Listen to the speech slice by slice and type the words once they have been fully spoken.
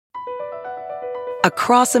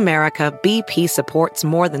Across America, BP supports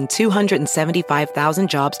more than 275,000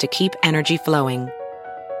 jobs to keep energy flowing.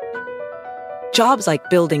 Jobs like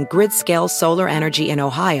building grid-scale solar energy in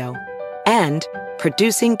Ohio and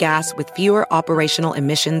producing gas with fewer operational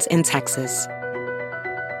emissions in Texas.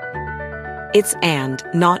 It's and,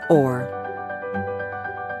 not or.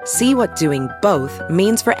 See what doing both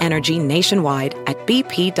means for energy nationwide at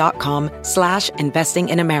bp.com/investing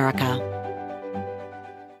in America.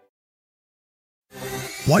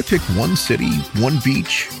 Why pick one city, one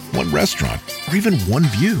beach, one restaurant, or even one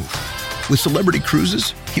view? With Celebrity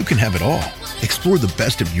Cruises, you can have it all. Explore the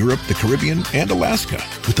best of Europe, the Caribbean, and Alaska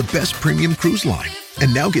with the best premium cruise line.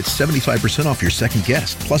 And now get 75% off your second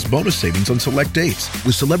guest, plus bonus savings on select dates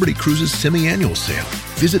with Celebrity Cruises semi-annual sale.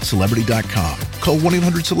 Visit Celebrity.com, call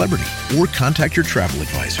 1-800-CELEBRITY, or contact your travel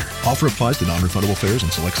advisor. Offer applies to non-refundable fares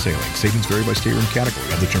and select sailing. Savings vary by stateroom category.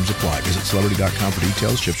 Other terms apply. Visit Celebrity.com for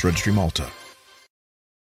details. Ships Registry, Malta.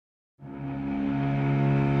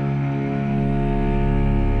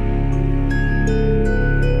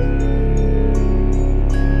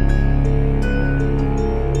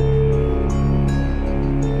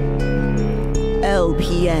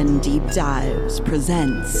 LPN Deep Dives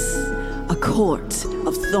presents A Court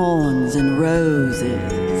of Thorns and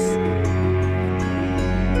Roses.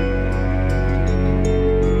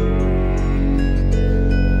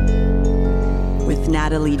 With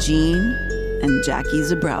Natalie Jean and Jackie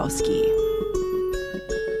Zabrowski.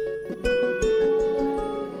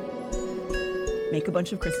 Make a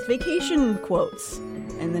bunch of Christmas Vacation quotes.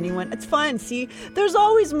 And then he went, it's fine, see, there's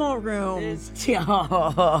always more room.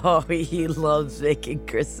 Oh, he loves making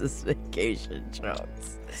Christmas Vacation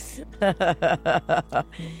jokes.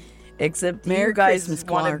 Except you guys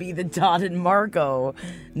want to be the Todd and Margot,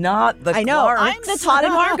 not the I know, Clarks. I'm the Todd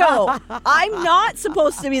and Margot. I'm not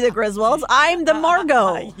supposed to be the Griswolds. I'm the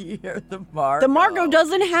Margot. You're the Margot. The Margot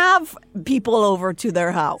doesn't have people over to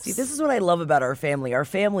their house. See, this is what I love about our family. Our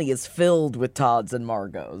family is filled with Todds and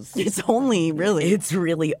Margos. It's only, really. It's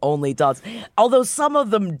really only Todds. Although some of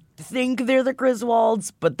them think they're the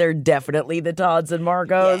Griswolds, but they're definitely the Todds and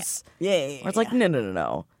Margos. Yeah. It's like,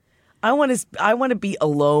 no. I want to be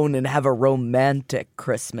alone and have a romantic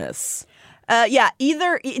Christmas.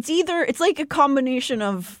 It's like a combination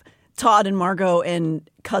of Todd and Margot and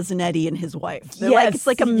Cousin Eddie and his wife. It's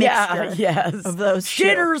like a mixture of those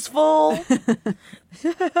Shitter's full.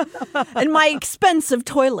 And my expensive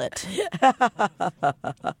toilet.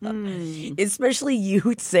 Especially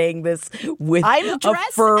you saying this with I'm a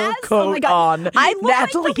dressed fur as, coat on. I look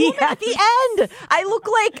Natalie like the woman at the end. I look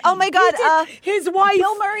like, oh my God, his wife.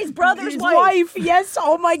 Bill Murray's brother's his wife. Yes,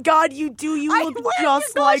 oh my God, you do. You look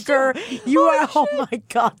just like her. You are, oh my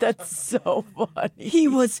God, that's so funny. He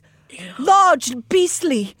was large and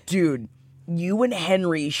beastly. Dude, you and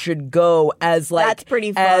Henry should go as That's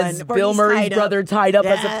pretty fun. As Where Bill he's Murray's tied up. brother tied up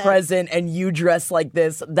as a Yeah. present and you dress like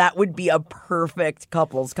this. That would be a perfect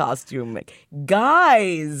couple's costume.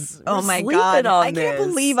 Guys, Oh we're my sleeping God. on I can't this.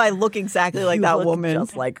 believe I look exactly like You that look woman.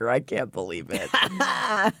 just like her. I can't believe it.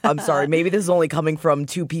 I'm sorry. Maybe this is only coming from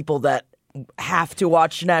two people that have to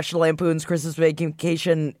watch National Lampoon's Christmas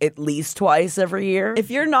Vacation at least twice every year. If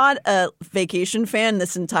you're not a Vacation fan,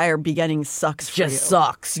 this entire beginning sucks for you. just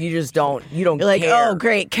sucks. You just don't. You don't You're like, care. oh,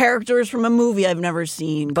 great. Characters from a movie I've never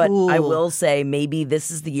seen. But Cool. I will say, maybe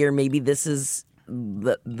this is the year. Maybe this is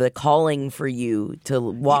the calling for you to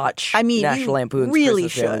watch. National you Lampoon's really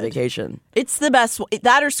Christmas Family should. Vacation. It's the best.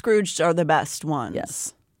 That or Scrooged are the best ones.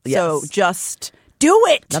 Yes. So Yes. just do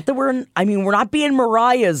it. Not that we're not being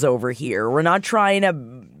Mariah's over here. We're not trying to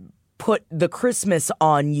put the Christmas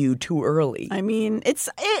on you too early. I mean, it's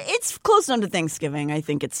close down to Thanksgiving. I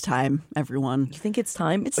think it's time, everyone. You think it's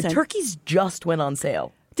time? It's time. Turkeys just went on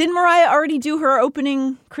sale. Didn't Mariah already do her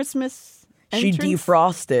opening Christmas She entrance?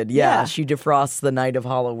 defrosted. Yeah, Yeah. she defrosts the night of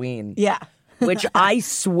Halloween. Yeah. Which I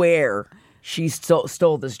swear she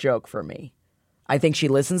stole this joke from me. I think she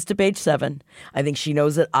listens to Page 7. I think she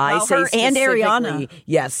knows that I Well, say her and specifically, Ariana.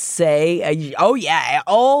 yes, say, oh yeah,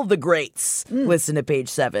 all the greats listen to Page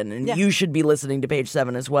 7. And Yeah. you should be listening to Page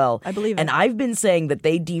 7 as well. I believe And it. I've been saying that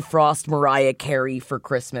they defrost Mariah Carey for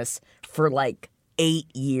Christmas for like 8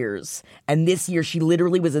 years. And this year she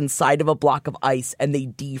literally was inside of a block of ice and they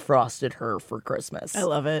defrosted her for Christmas. I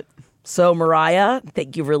love it. So, Mariah,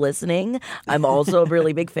 thank you for listening. I'm also a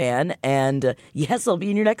really big fan. And yes, I'll be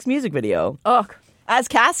in your next music video. Oh, as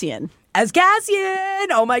Cassian. As Cassian!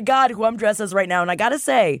 Oh my God, who I'm dressed as right now. And I gotta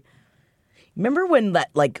say, remember when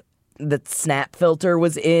the snap filter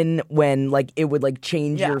was in, when it would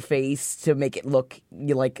change your face to make it look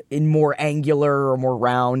in more angular or more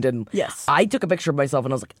round? And Yes. I took a picture of myself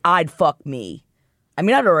and I was like, I'd fuck me. I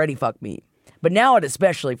mean, I'd already fuck me. But now it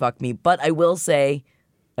especially fucked me. But I will say,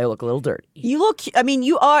 I look a little dirty. You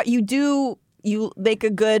make a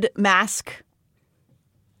good mask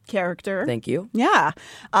character. Thank you. Yeah.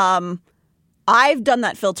 I've done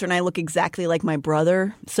that filter and I look exactly like my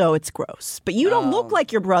brother, so it's gross. But you don't look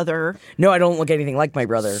like your brother. No, I don't look anything like my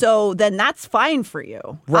brother. So then that's fine for you.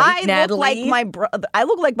 Right, I Natalie? look like my brother. I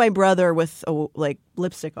look like my brother with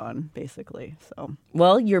lipstick on, basically. So.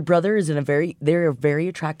 Well, your brother is they're very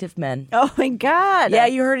attractive men. Oh my God. Yeah,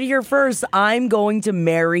 you heard it here first. I'm going to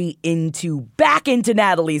marry back into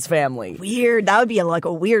Natalie's family. Weird. That would be like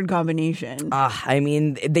a weird combination. I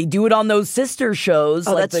mean, they do it on those sister shows,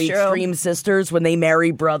 like that's the true. Extreme Sisters when they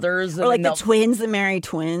marry brothers. Or like the twins that marry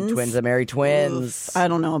twins. Twins that marry twins. Oof, I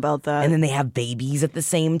don't know about that. And then they have babies at the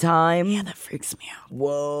same time. Yeah, that freaks me out.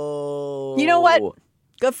 Whoa. You know what?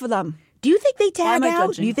 Good for them. Do you think they tag Why am I out?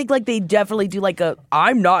 judging? Do you think like they definitely do like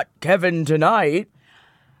I'm not Kevin tonight?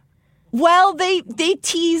 Well, they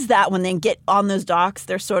tease that when they get on those docs.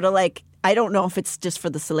 They're sort of like, I don't know if it's just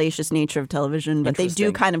for the salacious nature of television, but they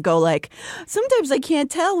do kind of go like, sometimes I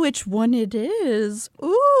can't tell which one it is.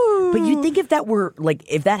 Ooh. But you'd think if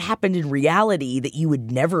that happened in reality, that you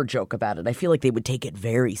would never joke about it. I feel like they would take it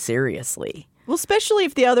very seriously. Well, especially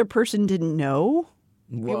if the other person didn't know.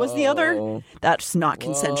 It was the other. That's not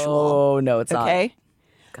consensual. Oh, no, it's okay?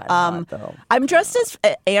 Kind of hot, though. I'm dressed as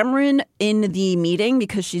Amryn in the meeting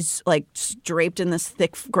because she's like draped in this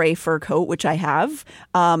thick gray fur coat, which I have.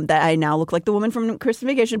 That I now look like the woman from Christmas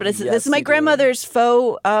Vacation. But this is my grandmother's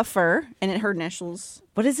faux fur, and her initials.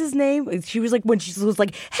 What is his name? She was like, when she was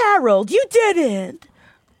like, Harold, you didn't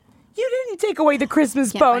take away the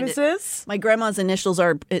Christmas bonuses. My grandma's initials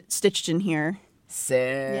are stitched in here.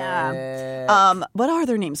 Sick. Yeah. What are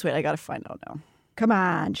their names? Wait, I gotta find out now. Come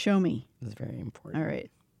on, show me. That's very important. All right.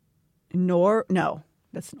 No,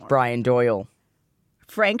 that's Nor. Brian Doyle.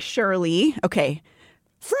 Frank Shirley. Okay.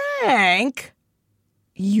 Frank?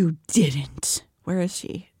 You didn't. Where is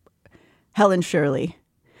she? Helen Shirley.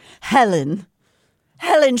 Helen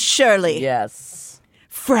Shirley. Yes.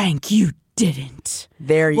 Frank, you didn't.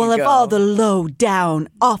 There you go. Well, of all the low down,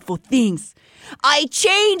 awful things, I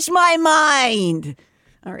changed my mind.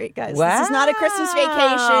 All right, guys. Wow. This is not a Christmas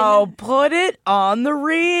Vacation. Put it on the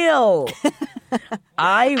reel.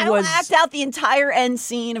 I will act out the entire end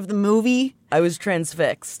scene of the movie. I was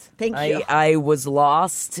transfixed. Thank you. I was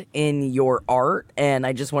lost in your art, and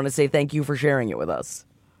I just want to say thank you for sharing it with us.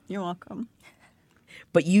 You're welcome.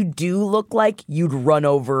 But you do look like you'd run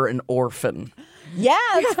over an orphan. Yeah,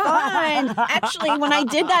 it's fine. Actually, when I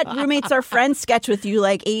did that Roommates Are Friends sketch with you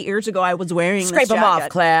like 8 years ago, I was wearing Scrape them off,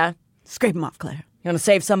 Claire. Scrape them off, Claire. You want to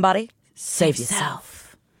save somebody? Save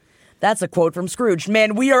yourself. That's a quote from Scrooge.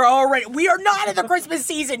 Man, we are not in the Christmas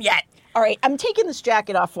season yet. All right, I'm taking this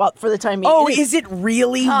jacket off for the time being. Oh, is it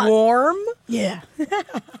really warm? Yeah.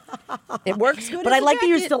 It works good. But I like that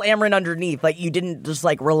you're still Amryn underneath. Like, you didn't just,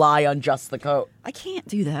 rely on just the coat. I can't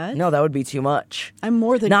do that. No, that would be too much. I'm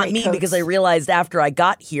more than Not great me, coats. because I realized after I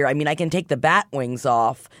got here, I can take the bat wings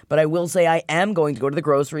off, but I will say I am going to go to the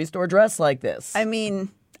grocery store dressed like this. I mean,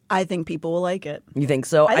 I think people will like it. You think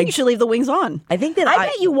so? I think you should leave the wings on. I think that I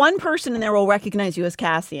bet you one person in there will recognize you as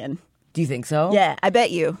Cassian. Do you think so? Yeah, I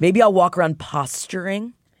bet you. Maybe I'll walk around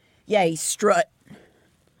posturing. Yeah, you strut.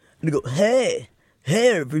 And go, hey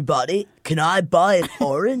everybody, can I buy an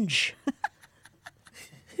orange?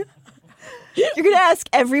 You're going to ask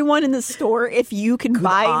everyone in the store if you can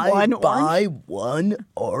buy one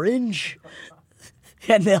orange?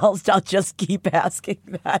 And I'll just keep asking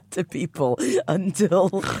that to people until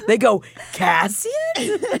they go, Cassian?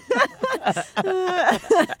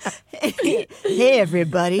 Hey,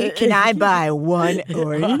 everybody, can I buy one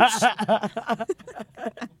orange?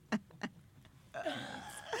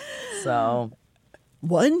 So,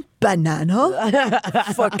 one banana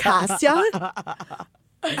for Cassian?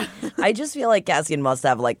 I just feel like Cassian must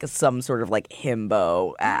have some sort of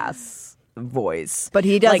himbo ass voice. But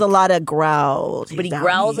he does a lot of growls. But he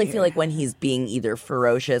growls, I feel like, when he's being either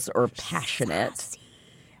ferocious or passionate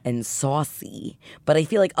and saucy. But I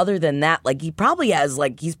feel like other than that, he probably has,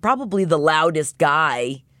 he's probably the loudest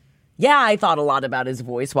guy. Yeah, I thought a lot about his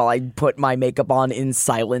voice while I put my makeup on in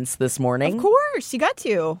silence this morning. Of course, you got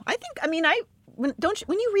to. When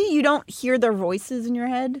you read, you don't hear their voices in your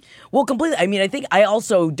head? Well, completely. I think I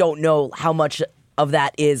also don't know how much of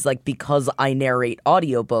that is because I narrate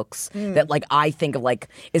audiobooks that I think of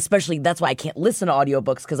especially that's why I can't listen to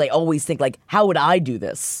audiobooks because I always think how would I do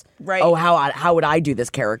this? Right. Oh, how would I do this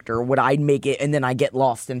character? Would I make it? And then I get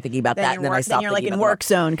lost in thinking about that and then I stop. Then you're in work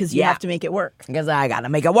zone because you have to make it work. Because I gotta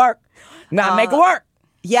make it work. Gotta make it work.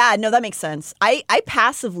 Yeah, no, that makes sense. I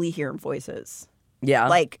passively hear voices. Yeah.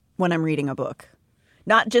 when I'm reading a book.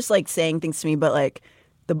 Not just like saying things to me, but like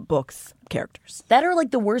the book's characters. That are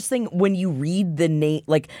like the worst thing when you read the name,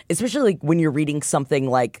 like especially like when you're reading something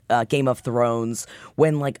like Game of Thrones,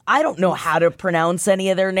 when like I don't know how to pronounce any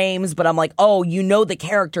of their names, but I'm like, oh, you know the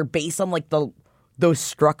character based on like the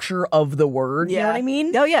structure of the word. You know what I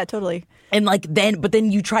mean? Oh yeah, totally. And like but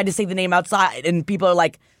then you try to say the name outside, and people are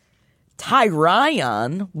like,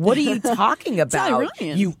 Tyrion? What are you talking about?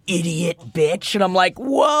 Tyrion. You idiot bitch. And I'm like,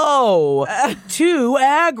 whoa, too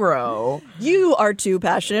aggro. You are too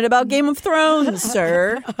passionate about Game of Thrones,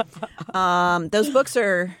 sir. Those books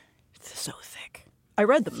are so thick. I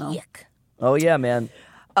read them, though. Yuck. Oh, yeah, man.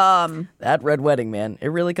 That Red Wedding, man. It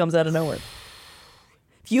really comes out of nowhere.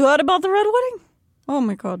 You heard about the Red Wedding? Oh,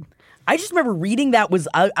 my God. I just remember reading that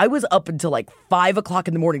I was up until like 5 o'clock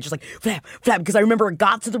in the morning, just like flap, flap, because I remember it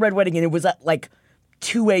got to the Red Wedding and it was at like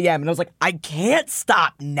 2 a.m. and I was like, I can't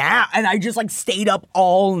stop now. And I just like stayed up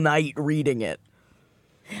all night reading it.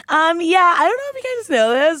 Yeah, I don't know if you guys know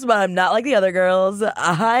this, but I'm not like the other girls.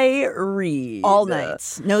 I read. All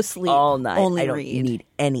nights. No sleep. All night. Only I don't read. need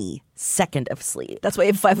any second of sleep. That's why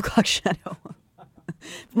you have 5 o'clock shadow.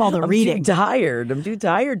 From all the reading. I'm too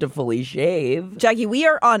tired to fully shave. Jackie, we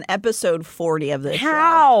are on episode 40 of this show.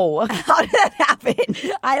 How? How did that happen?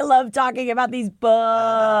 I love talking about these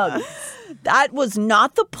books. That was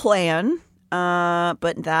not the plan,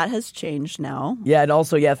 but that has changed now. Yeah, and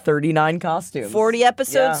also, 39 costumes. 40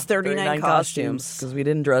 episodes, 39 costumes. Because we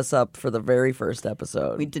didn't dress up for the very first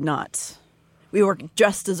episode. We did not. We were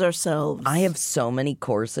dressed as ourselves. I have so many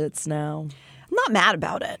corsets now. I'm not mad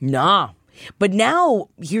about it. Nah. But now,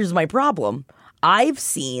 here's my problem. I've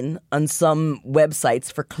seen on some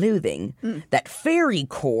websites for clothing that fairy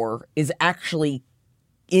core is actually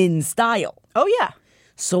in style. Oh, yeah.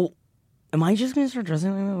 So, am I just going to start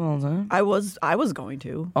dressing like that all the time? I was going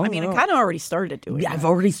to. Oh, I mean, no. I kind of already started doing Yeah,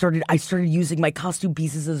 that. I started using my costume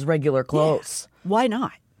pieces as regular clothes. Yeah. Why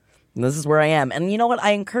not? And this is where I am. And you know what?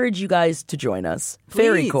 I encourage you guys to join us.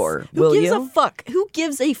 Fairy Please. core. Who gives a fuck? Who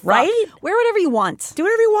gives a fuck? Right? Wear whatever you want. Do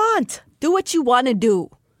whatever you want. Do what you want to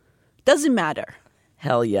do. Doesn't matter.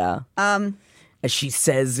 Hell yeah. As she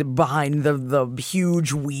says behind the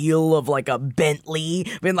huge wheel of like a Bentley,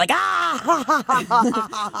 being like, ha, ha, ha,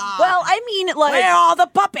 ha. Well, I mean, like, Where are all the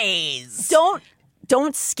puppies?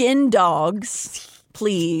 Don't skin dogs,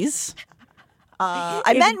 please.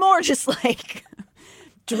 I meant more just like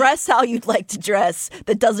dress how you'd like to dress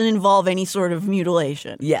that doesn't involve any sort of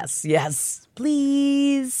mutilation. Yes,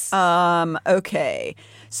 please. Okay.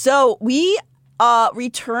 So we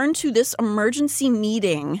return to this emergency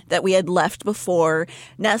meeting that we had left before.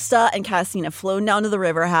 Nesta and Cassian have flown down to the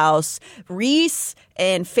river house. Reese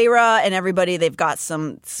and Feyre and everybody, they've got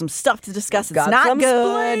some stuff to discuss. It's not some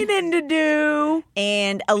good. explaining to do.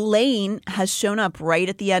 And Elaine has shown up right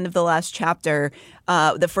at the end of the last chapter,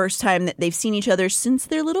 the first time that they've seen each other since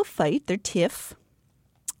their little fight, their tiff.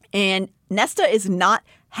 And Nesta is not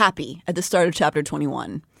happy at the start of chapter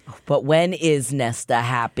 21. But when is Nesta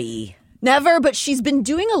happy? Never, but she's been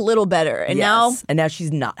doing a little better. And now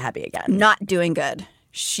she's not happy again. not doing good.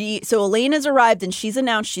 So Elaine has arrived and she's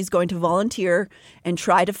announced she's going to volunteer and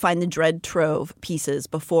try to find the Dread Trove pieces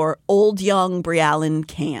before old young Briallen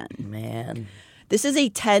can. Man. This is a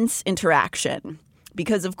tense interaction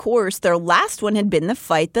because, of course, their last one had been the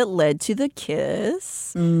fight that led to the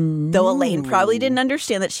kiss. Though Elaine probably didn't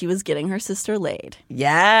understand that she was getting her sister laid.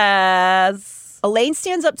 Yes. Elaine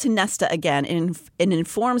stands up to Nesta again and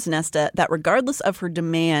informs Nesta that regardless of her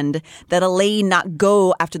demand that Elaine not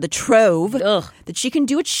go after the trove, that she can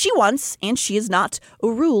do what she wants and she is not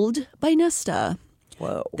ruled by Nesta.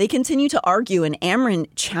 Whoa. They continue to argue and Amren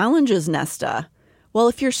challenges Nesta. Well,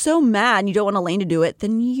 if you're so mad and you don't want Elaine to do it,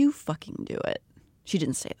 then you fucking do it. She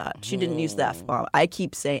didn't say that. She didn't use the F-bomb. I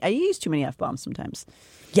keep saying, I use too many F-bombs sometimes.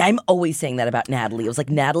 Yeah, I'm always saying that about Natalie. It was like,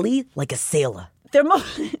 Natalie, like a sailor. They're more,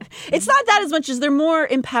 it's not that as much as they're more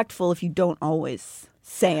impactful if you don't always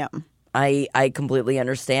say them. I completely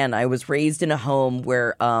understand. I was raised in a home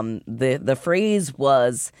where the phrase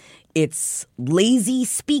was, it's lazy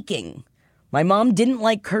speaking. My mom didn't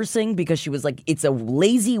like cursing because she was like, it's a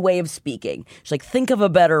lazy way of speaking. She's like, think of a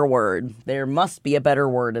better word. There must be a better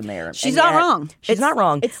word in there. She's not wrong. She's not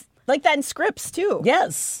wrong. It's like that in scripts, too.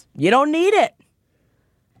 Yes. You don't need it.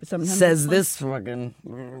 Sometimes Says this fucking,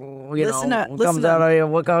 what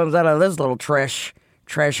comes out of this little trash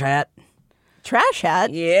hat? Trash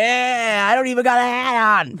hat? Yeah, I don't even got a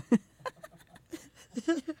hat on.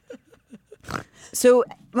 So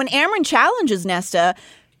when Amren challenges Nesta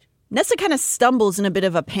kind of stumbles in a bit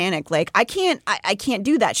of a panic. Like, I can't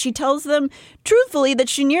do that. She tells them truthfully that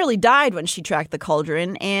she nearly died when she tracked the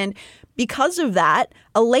cauldron. And Because of that,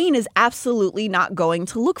 Elaine is absolutely not going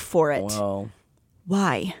to look for it. Whoa.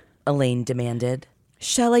 Why? Elaine demanded.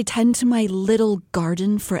 Shall I tend to my little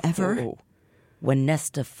garden forever? Oh. When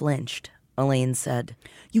Nesta flinched, Elaine said,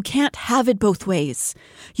 You can't have it both ways.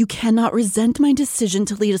 You cannot resent my decision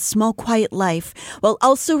to lead a small, quiet life while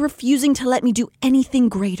also refusing to let me do anything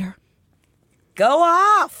greater. Go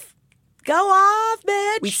off! Go off,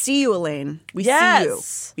 bitch! We see you, Elaine. We Yes. see you.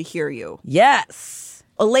 We hear you. Yes!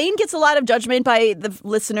 Elaine gets a lot of judgment by the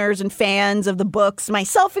listeners and fans of the books,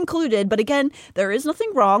 myself included. But again, there is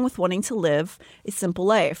nothing wrong with wanting to live a simple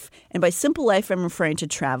life. And by simple life, I'm referring to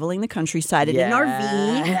traveling the countryside in an RV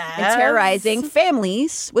and terrorizing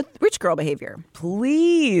families with rich girl behavior.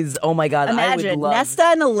 Please. Oh, my God. Imagine I would love Nesta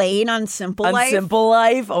and Elaine on Simple on Life. Simple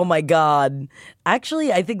Life? Oh, my God.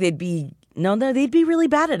 Actually, I think they'd be really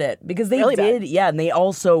bad at it because they Really did. bad. Yeah, and they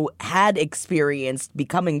also had experienced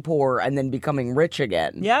becoming poor and then becoming rich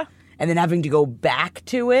again. Yeah. And then having to go back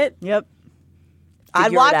to it. Yep. Figure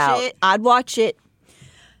I'd it watch out. it. I'd watch it.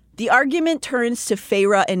 The argument turns to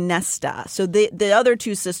Feyre and Nesta. So the other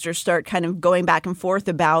two sisters start kind of going back and forth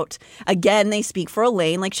about, again, they speak for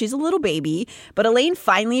Elaine like she's a little baby. But Elaine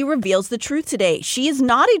finally reveals the truth today. She is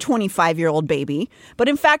not a 25-year-old baby, but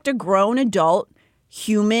in fact a grown adult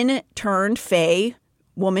human turned fae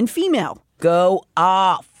woman female. Go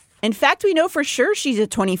off. In fact, we know for sure she's a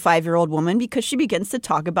 25-year-old woman because she begins to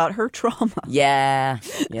talk about her trauma. Yeah.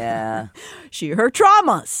 Her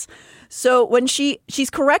traumas. So when she's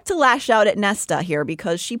correct to lash out at Nesta here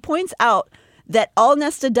because she points out that all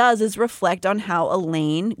Nesta does is reflect on how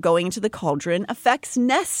Elaine going into the cauldron affects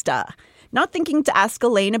Nesta, not thinking to ask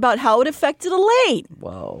Elaine about how it affected Elaine.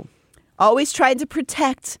 Whoa. Always trying to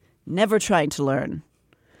protect, never trying to learn.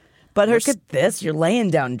 But Look at this. You're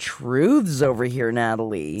laying down truths over here,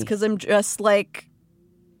 Natalie. because I'm just like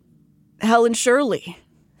Helen Shirley.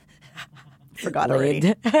 Forgot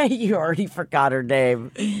already. You already forgot her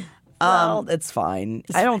name. Well, it's fine.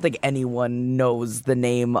 I don't think anyone knows the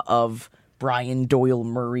name of Brian Doyle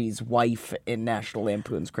Murray's wife in National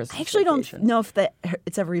Lampoon's Christmas I actually Vacation. don't know if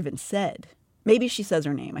it's ever even said. Maybe she says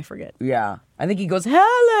her name. I forget. Yeah. I think he goes,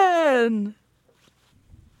 Helen!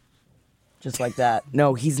 Just like that.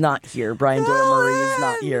 No, he's not here. Brian Doyle Murray is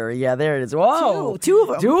not here. Yeah, there it is. Whoa. Two of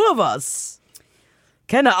them. Two of us.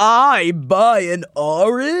 Can I buy an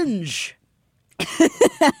orange? Did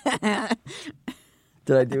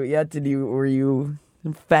I do it yet? Were you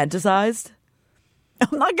fantasized?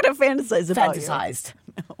 I'm not going to fantasize about you. Fantasized.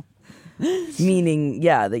 Meaning,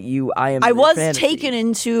 yeah, that I am. I your was fantasy.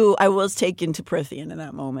 taken to Prithian in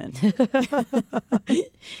that moment.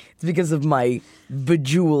 It's because of my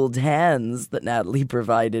bejeweled hands that Natalie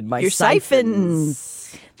provided. My Your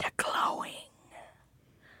siphons. They're glowing.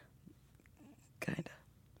 Kind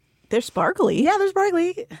of. They're sparkly. Yeah, they're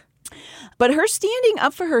sparkly. But her standing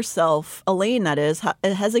up for herself, Elaine that is,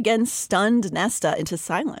 has again stunned Nesta into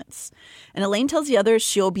silence. And Elaine tells the others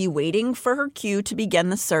she'll be waiting for her cue to begin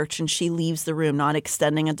the search, and she leaves the room, not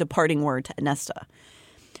extending a departing word to Nesta.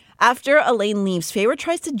 After Elaine leaves, Feyre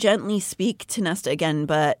tries to gently speak to Nesta again,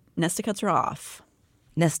 but Nesta cuts her off.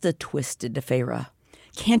 Nesta twisted to Feyre.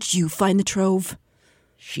 Can't you find the trove?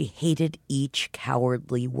 She hated each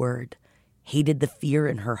cowardly word, hated the fear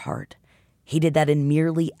in her heart, hated that in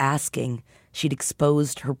merely asking, she'd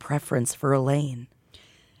exposed her preference for Elaine.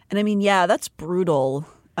 And I mean, yeah, that's brutal.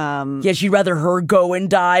 Yeah, she'd rather her go and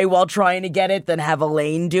die while trying to get it than have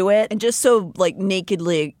Elaine do it. And just so, like,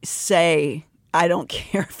 nakedly say, I don't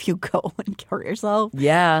care if you go and kill yourself.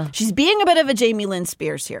 Yeah. She's being a bit of a Jamie Lynn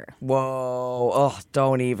Spears here. Whoa. Oh,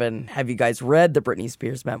 don't even. Have you guys read the Britney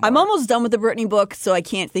Spears memoir? I'm almost done with the Britney book, so I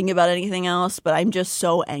can't think about anything else, but I'm just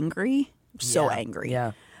so angry. Angry.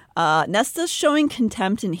 Yeah. Nesta's showing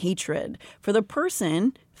contempt and hatred for the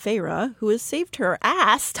person, Feyre, who has saved her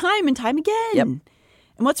ass time and time again. Yep.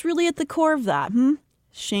 And what's really at the core of that?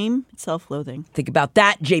 Shame and self-loathing. Think about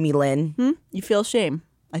that, Jamie Lynn. You feel shame,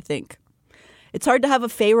 I think. It's hard to have a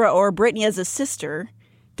Feyre or a Brittany as a sister.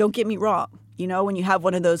 Don't get me wrong. You know, when you have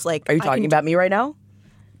one of those, like... Are you talking about me right now?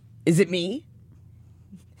 Is it me?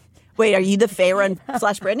 Wait, are you the Feyre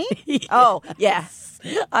 / Brittany? Yes. Oh, yeah.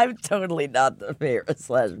 I'm totally not the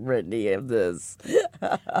Feyre / Brittany of this.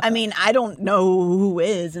 I mean, I don't know who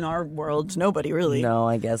is in our world. Nobody, really. No,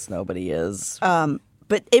 I guess nobody is.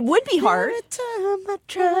 But it would be hard. Every time I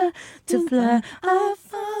try to fly, I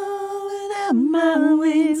fall without my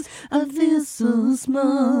wings. I feel so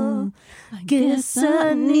small. I guess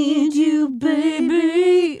I need you,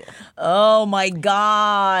 baby. Oh my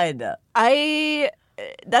God.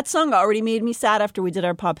 That song already made me sad after we did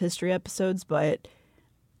our pop history episodes, but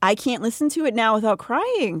I can't listen to it now without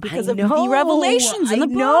crying because of the revelations in the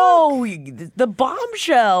book. No, the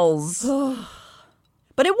bombshells.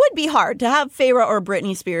 But it would be hard to have Feyre or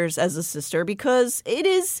Britney Spears as a sister because it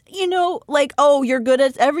is, like, oh, you're good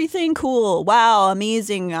at everything. Cool. Wow.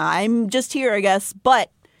 Amazing. I'm just here, I guess.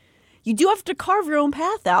 But you do have to carve your own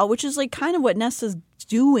path out, which is like kind of what Nesta's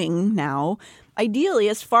doing now. Ideally,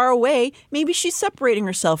 as far away, maybe she's separating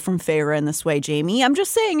herself from Feyre in this way, Jamie. I'm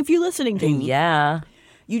just saying, if you're listening, Jamie. Yeah.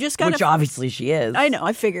 You just got to. Which obviously she is. I know.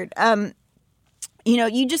 I figured.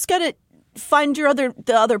 You just got to find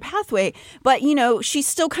the other pathway. But, she's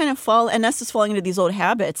still kind of and Nesta's falling into these old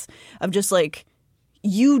habits of just like,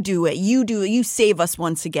 you do it, you save us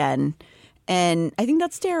once again. And I think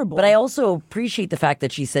that's terrible. But I also appreciate the fact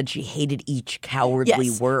that she said she hated each cowardly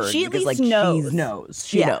word. She at because, least knows.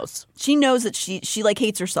 She knows. She knows that she like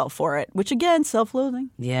hates herself for it, which again, self-loathing.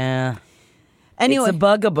 Yeah. Anyway, it's a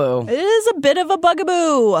bugaboo. It is a bit of a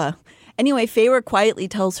bugaboo. Anyway, Feyre quietly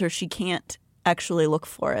tells her she can't actually look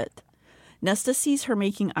for it. Nesta sees her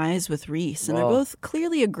making eyes with Rhys, and they're both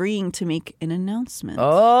clearly agreeing to make an announcement.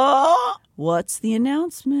 Oh! What's the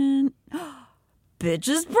announcement? Bitch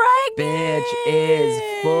is pregnant. Bitch is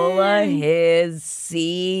full of his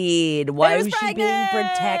seed. Why was she being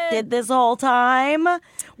protected this whole time?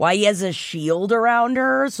 Why he has a shield around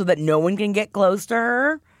her so that no one can get close to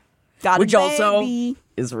her? Which also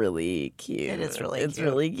is really cute. It is really It's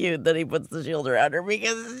really cute that he puts the shield around her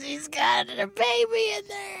because she's got a baby in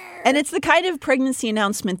there. And it's the kind of pregnancy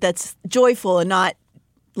announcement that's joyful and not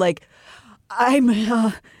like, I'm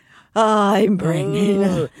pregnant.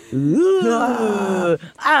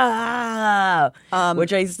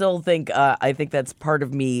 Which I still think, I think that's part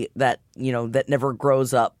of me that, that never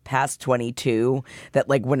grows up past 22. That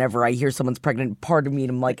like whenever I hear someone's pregnant, part of me,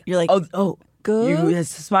 I'm like, you're like, oh, good. You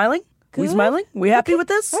smiling? Good. We smiling? We happy with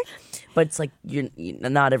this? Right. But it's like,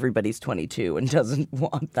 not everybody's 22 and doesn't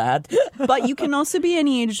want that. But you can also be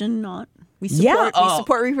any age and not. We support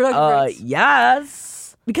reproductive rights.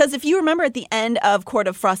 Yes. Because if you remember at the end of Court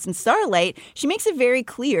of Frost and Starlight, she makes it very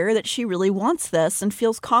clear that she really wants this and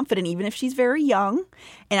feels confident even if she's very young.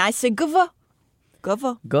 And I say, Guva.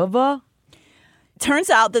 Turns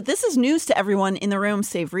out that this is news to everyone in the room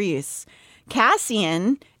save Rhys.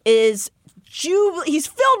 Cassian is he's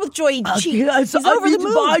filled with joy. He's over the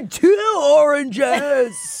moon. Buy 2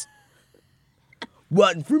 oranges.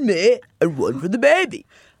 One for me and one for the baby.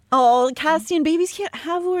 Oh, Cassian, babies can't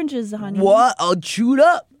have oranges, honey. What? I'll chew it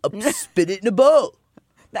up. I'll spit it in a bowl.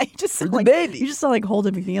 You just sound for the baby. You just sound like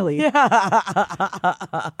Holden McNeely.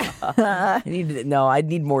 I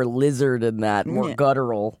need more lizard in that, more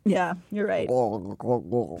guttural. Yeah, you're right.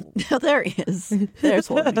 There he is. There's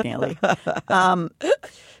Holden McNeely.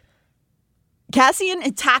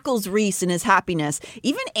 Cassian tackles Rhys in his happiness.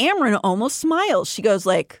 Even Amryn almost smiles. She goes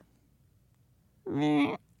like,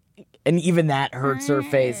 meh. And even that hurts her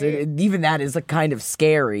face. Even that is a kind of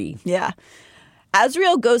scary. Yeah.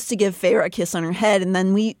 Azriel goes to give Feyre a kiss on her head, and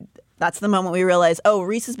then that's the moment we realize, oh,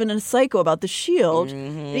 Rhys has been a psycho about the shield.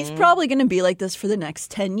 Mm-hmm. He's probably going to be like this for the next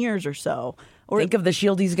 10 years or so. Think of the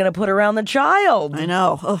shield he's going to put around the child. I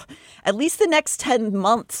know. Ugh. At least the next 10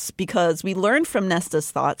 months, because we learned from Nesta's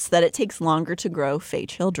thoughts that it takes longer to grow Fey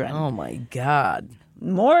children. Oh, my God.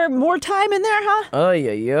 More time in there, huh?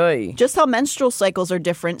 Oy. Just how menstrual cycles are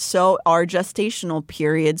different, so are gestational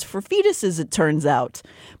periods for fetuses, it turns out.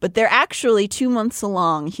 But they're actually 2 months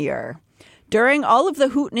along here. During all of the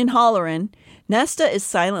hootin' and hollerin', Nesta is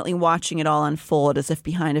silently watching it all unfold as if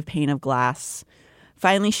behind a pane of glass.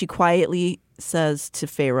 Finally, she quietly says to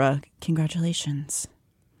Feyre, "Congratulations."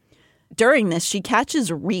 During this, she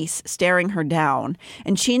catches Rhys staring her down,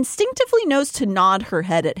 and she instinctively knows to nod her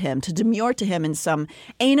head at him, to demur to him in some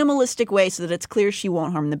animalistic way so that it's clear she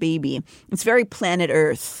won't harm the baby. It's very planet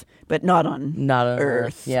Earth, but not on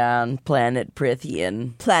Earth. Yeah, on planet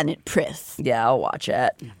Prithian. Planet Prith. Yeah, I'll watch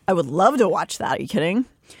it. I would love to watch that. Are you kidding?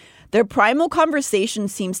 Their primal conversation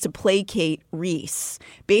seems to placate Rhys.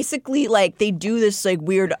 Basically, like, they do this, like,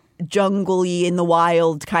 weird jungle-y in the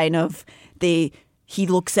wild kind of... He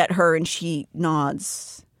looks at her and she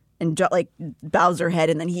nods and like bows her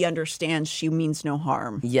head, and then he understands she means no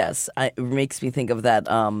harm. Yes, it makes me think of that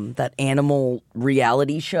that animal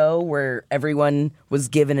reality show where everyone was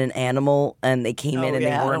given an animal and they came in and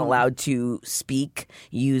they weren't allowed to speak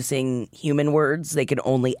using human words. They could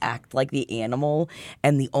only act like the animal,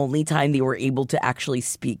 and the only time they were able to actually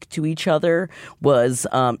speak to each other was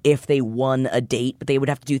if they won a date, but they would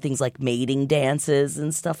have to do things like mating dances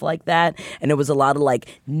and stuff like that, and it was a lot of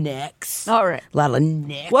like necks. All right. A lot of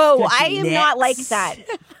necks. Whoa, I am not like that.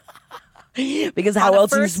 Because how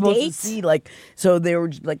else are you supposed to see? Like, so they were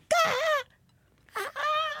just like,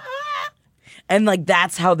 And, like,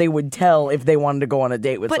 that's how they would tell if they wanted to go on a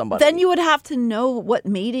date with somebody. But then you would have to know what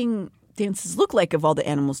mating dances look like of all the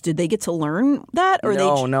animals. Did they get to learn that? Or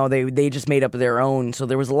No, they just made up their own. So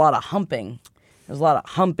there was a lot of humping. There was a lot of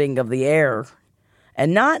humping of the air.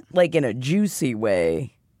 And not, like, in a juicy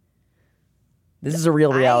way. This is a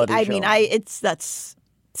real reality show. I mean, that's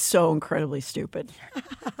so incredibly stupid.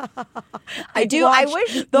 I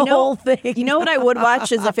wish the whole thing. You know what I would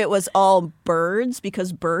watch is if it was all birds,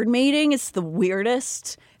 because bird mating is the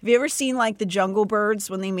weirdest. Have you ever seen like the jungle birds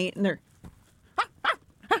when they mate and their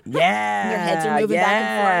heads are moving back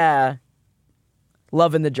and forth?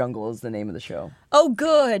 Love in the Jungle is the name of the show. Oh,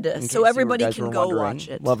 good. So everybody can go watch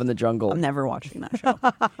it. Love in the Jungle. I'm never watching that show.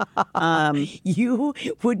 You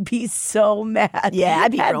would be so mad. Yeah,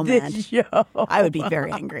 I'd be at real this mad. Show. I would be very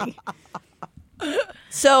angry.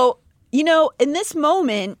 So, in this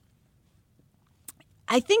moment,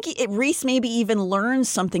 I think Reese maybe even learns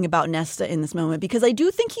something about Nesta in this moment, because I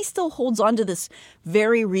do think he still holds on to this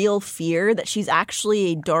very real fear that she's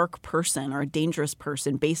actually a dark person or a dangerous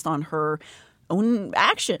person based on her own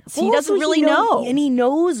actions. He doesn't really know. And he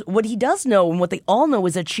knows what he does know, and what they all know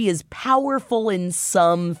is that she is powerful in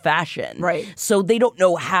some fashion. Right. So they don't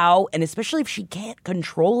know how, and especially if she can't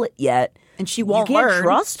control it yet. And she won't you can't learn.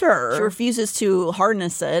 Trust her. She refuses to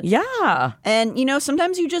harness it. Yeah. And,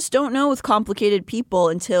 sometimes you just don't know with complicated people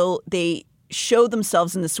until they show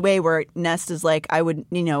themselves in this way where Nest is like, I would,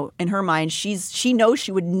 in her mind, she knows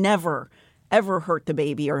she would never, ever hurt the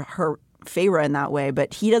baby or hurt Feyre in that way,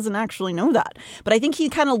 but he doesn't actually know that. But I think he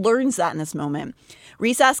kind of learns that in this moment.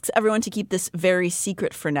 Reese asks everyone to keep this very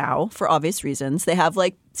secret for now, for obvious reasons. They have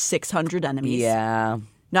like 600 enemies. Yeah.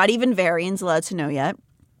 Not even Varian's allowed to know yet.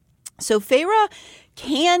 So Feyre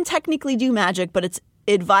can technically do magic, but it's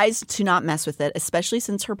advised to not mess with it, especially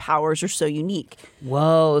since her powers are so unique.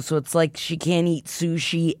 Whoa, so it's like she can't eat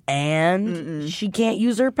sushi and she can't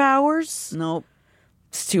use her powers? Nope.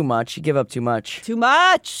 It's too much. You give up too much. Too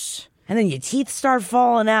much. And then your teeth start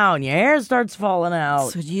falling out and your hair starts falling out.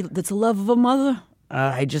 So that's the love of a mother?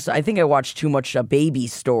 I think I watched too much A Baby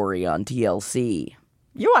Story on TLC.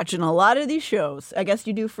 You're watching a lot of these shows. I guess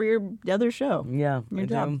you do for your other show. Yeah, your I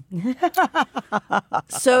job. do.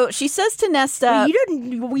 So she says to Nesta...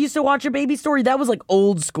 We used to watch A Baby Story? That was like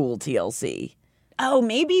old school TLC. Oh,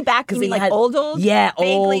 maybe back because they like had, old? Yeah,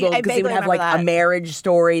 vaguely, old. Because they would have like a marriage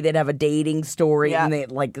story, they'd have a dating story, and they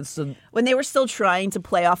like when they were still trying to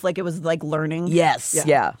play off like it was like learning. Yes,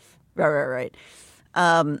 yeah. Right.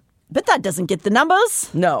 But that doesn't get the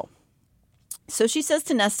numbers. No. So she says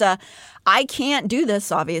to Nesta, I can't do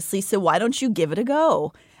this, obviously, so why don't you give it a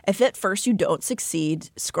go? If at first you don't succeed,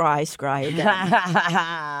 scry again.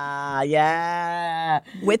 Yeah.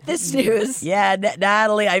 With this news. Yeah,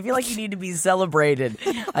 Natalie, I feel like you need to be celebrated.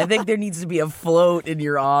 I think there needs to be a float in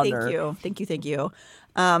your honor. Thank you.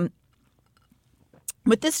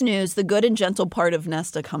 With this news, the good and gentle part of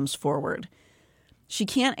Nesta comes forward. She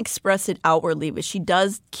can't express it outwardly, but she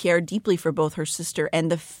does care deeply for both her sister and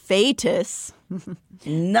the fetus.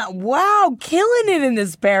 Wow, killing it in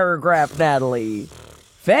this paragraph, Natalie.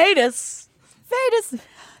 Fetus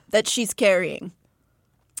that she's carrying.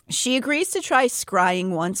 She agrees to try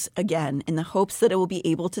scrying once again in the hopes that it will be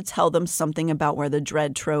able to tell them something about where the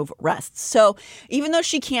dread trove rests. So even though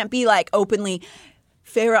she can't be like openly,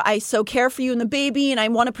 Feyre, I so care for you and the baby and I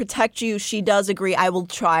want to protect you, she does agree, I will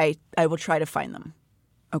try to find them.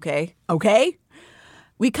 Okay?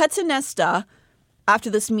 We cut to Nesta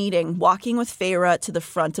after this meeting, walking with Feyre to the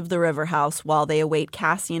front of the river house while they await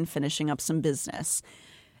Cassian finishing up some business.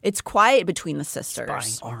 It's quiet between the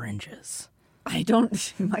sisters. Buying oranges. I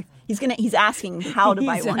don't. He's asking how to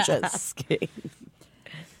buy oranges. Asking.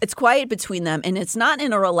 It's quiet between them, and it's not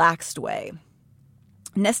in a relaxed way.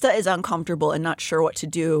 Nesta is uncomfortable and not sure what to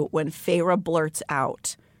do when Feyre blurts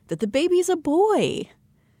out that the baby's a boy.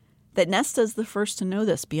 That Nesta is the first to know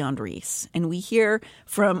this beyond Reese, and we hear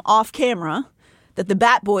from off camera that the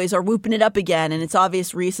Bat Boys are whooping it up again, and it's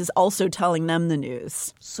obvious Reese is also telling them the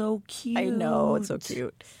news. So cute. I know, it's so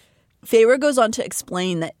cute. Feyre goes on to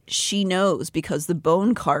explain that she knows because the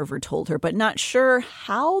bone carver told her, but not sure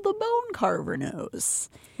how the bone carver knows.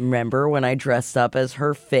 Remember when I dressed up as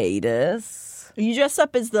her fetus? You dress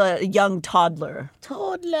up as the young toddler.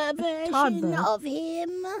 Toddler version of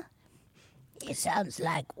him. He sounds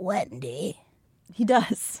like Wendy. He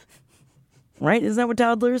does. Right? Isn't that what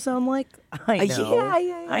toddlers sound like? I know.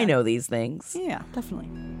 Yeah. I know these things. Yeah, definitely.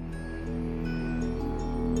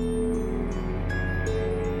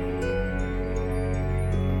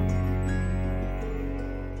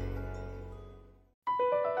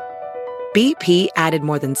 BP added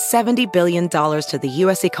more than $70 billion to the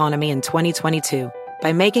U.S. economy in 2022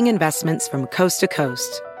 by making investments from coast to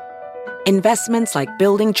coast. Investments like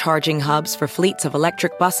building charging hubs for fleets of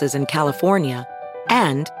electric buses in California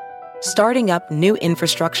and starting up new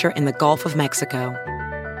infrastructure in the Gulf of Mexico.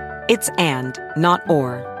 It's and, not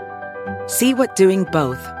or. See what doing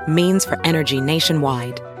both means for energy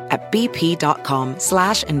nationwide at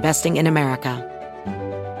bp.com/investing in America.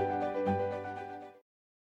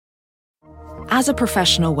 As a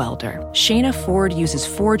professional welder, Shayna Ford uses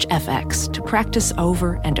Forge FX to practice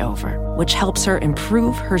over and over, which helps her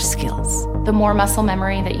improve her skills. The more muscle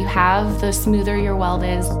memory that you have, the smoother your weld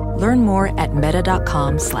is. Learn more at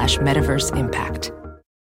meta.com/metaverse impact.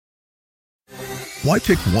 Why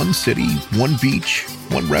pick one city, one beach,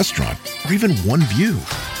 one restaurant, or even one view?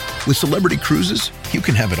 With Celebrity Cruises, you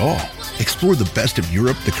can have it all. Explore the best of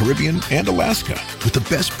Europe, the Caribbean, and Alaska with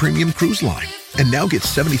the best premium cruise line. And now get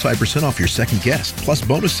 75% off your second guest, plus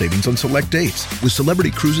bonus savings on select dates with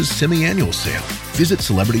Celebrity Cruises semi-annual sale. Visit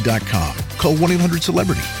Celebrity.com, call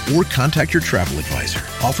 1-800-CELEBRITY, or contact your travel advisor.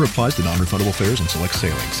 Offer applies to non-refundable fares and select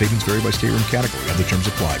sailing. Savings vary by stateroom category. Other terms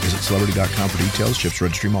apply. Visit Celebrity.com for details. Ships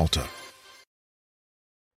Registry, Malta.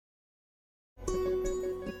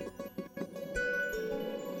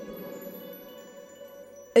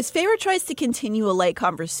 As Feyre tries to continue a light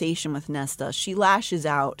conversation with Nesta, she lashes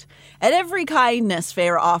out at every kindness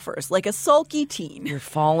Feyre offers, like a sulky teen. You're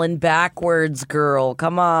falling backwards, girl.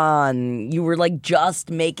 Come on. You were like just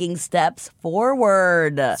making steps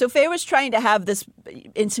forward. So Feyre was trying to have this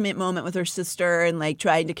intimate moment with her sister and like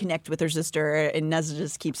trying to connect with her sister, and Nesta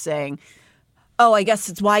just keeps saying, "Oh, I guess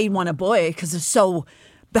it's why you want a boy, because it's so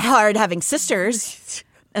hard having sisters."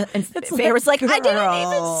 And Feyre was like, "I didn't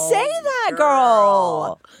even say that,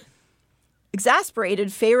 girl." Exasperated,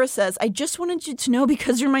 Feyre says, "I just wanted you to know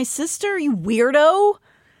because you're my sister, you weirdo."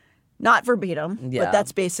 Not verbatim, but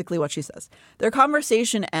that's basically what she says. Their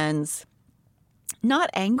conversation ends not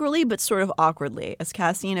angrily, but sort of awkwardly as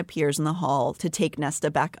Cassian appears in the hall to take Nesta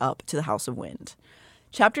back up to the House of Wind.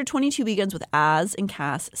 Chapter 22 begins with Az and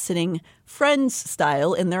Cass sitting Friends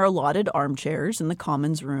style in their allotted armchairs in the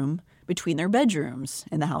Commons room between their bedrooms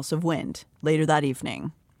in the House of Wind later that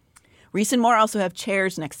evening. Rhys and Moore also have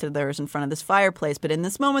chairs next to theirs in front of this fireplace, but in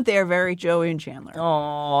this moment they are very Joey and Chandler.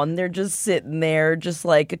 Oh, and they're just sitting there, just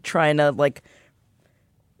like trying to like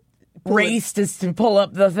race to pull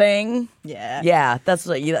up the thing. Yeah, that's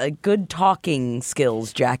like good talking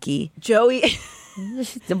skills, Jackie. Joey.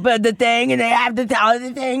 But the thing, and they have to tell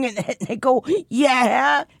the thing, and they go,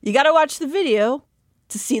 yeah. You got to watch the video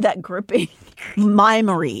to see that gripping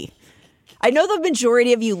mimery. I know the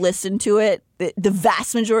majority of you listen to it. The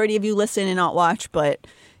vast majority of you listen and not watch, but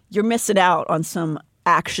you're missing out on some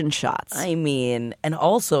action shots. I mean, and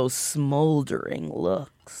also smoldering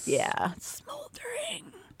looks. Yeah.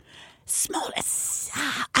 Smoldering.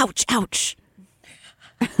 Ouch, ouch.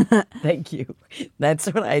 Thank you. That's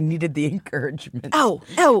what I needed, the encouragement. Oh,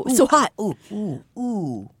 ooh, so hot. Ooh.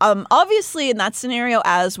 Obviously, in that scenario,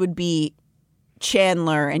 Az would be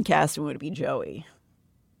Chandler and Cassian would be Joey.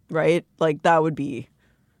 Right? Like, that would be...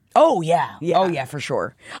 Oh, yeah. Oh, yeah, for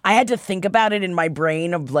sure. I had to think about it in my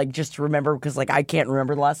brain of, like, just to remember, because, like, I can't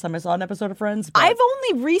remember the last time I saw an episode of Friends. But... I've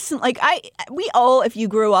only recently, we all, if you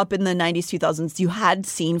grew up in the 90s, 2000s, you had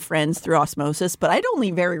seen Friends through osmosis, but I'd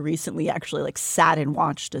only very recently actually, like, sat and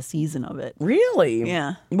watched a season of it. Really?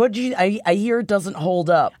 Yeah. What did you... I hear it doesn't hold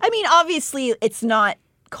up. I mean, obviously, it's not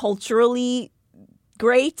culturally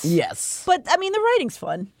great. Yes. But, I mean, the writing's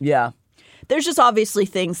fun. Yeah. There's just obviously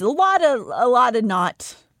things, a lot of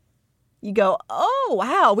not... You go, oh,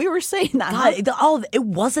 wow, we were saying that. God, it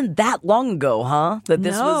wasn't that long ago, huh? That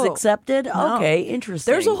this was accepted? No. Okay,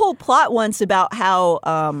 interesting. There's a whole plot once about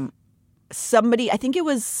how somebody, I think it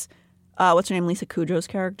was, what's her name, Lisa Kudrow's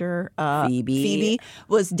character? Phoebe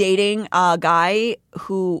was dating a guy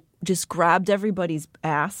who just grabbed everybody's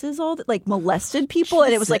asses, like molested people. Jesus.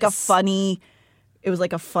 And it was like a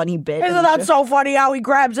funny bit. Isn't that so funny how he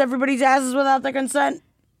grabs everybody's asses without their consent?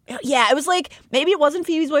 Yeah, it was like, maybe it wasn't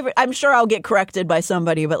Phoebe's boyfriend. I'm sure I'll get corrected by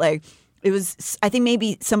somebody, but like, it was, I think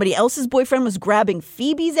maybe somebody else's boyfriend was grabbing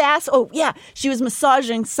Phoebe's ass. Oh, yeah, she was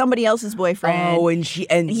massaging somebody else's boyfriend. Oh, and he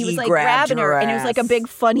was like grabbing her ass. And it was like a big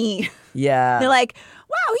funny. Yeah. They're like,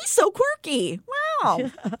 wow, he's so quirky.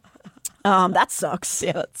 Wow. That sucks.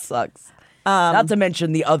 Yeah, that sucks. Not to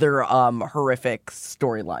mention the other horrific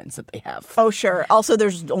storylines that they have. Oh, sure. Also,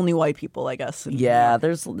 there's only white people, I guess. Yeah,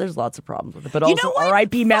 there's lots of problems with it. But also,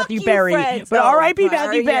 R.I.P. Matthew Perry. But R.I.P.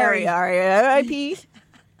 Matthew Perry. R.I.P.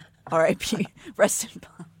 R.I.P. Rest in peace.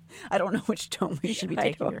 I don't know which tone we should be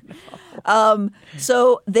taking here.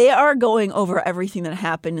 So they are going over everything that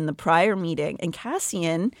happened in the prior meeting, and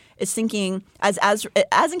Cassian is thinking, as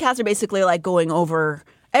and Cass are basically like going over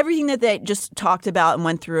everything that they just talked about and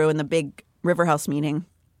went through in the big Riverhouse meeting.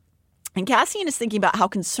 And Cassian is thinking about how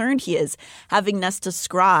concerned he is having Nesta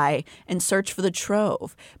scry and search for the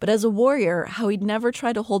trove. But as a warrior, how he'd never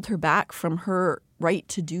try to hold her back from her right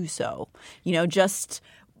to do so. You know, just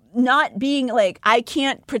not being like, I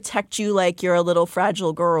can't protect you like you're a little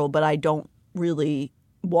fragile girl, but I don't really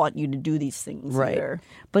want you to do these things either.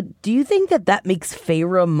 But do you think that makes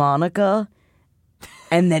Feyre Monica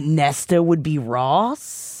and that Nesta would be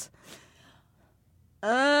Ross?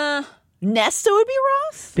 Nesta would be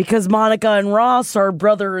Ross? Because Monica and Ross are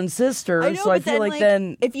brother and sister, I know, so I but feel like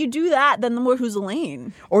then... If you do that, then who's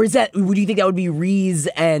Elaine? Or do you think that would be Rhys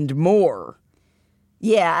and Moore?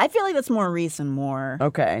 Yeah, I feel like that's more Rhys and Moore.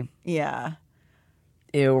 Okay. Yeah.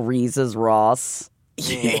 Ew, Rhys is Ross.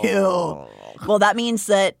 Ew. Well, that means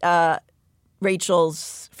that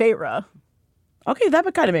Rachel's Feyre. Okay, that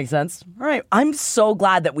would kind of make sense. All right, I'm so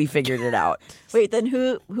glad that we figured it out. Wait, then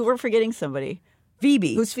who we're forgetting somebody?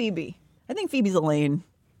 Phoebe. Who's Phoebe? I think Phoebe's Elaine.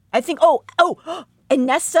 I think, and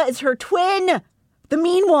Nesta is her twin, the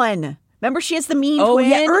mean one. Remember, she has the mean twin? Oh,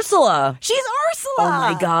 yeah, Ursula. She's Ursula.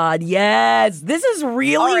 Oh, my God, yes. This is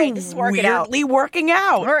really weirdly working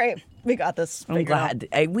out. All right, we got this. I'm glad.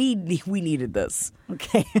 We needed this.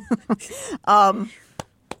 Okay.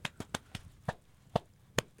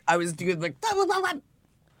 I was doing like...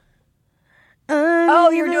 Oh,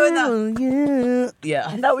 you were doing that. Yeah.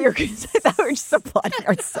 I thought we were just applauding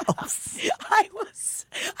ourselves.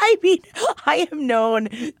 I am known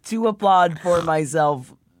to applaud for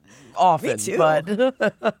myself often. Me too. But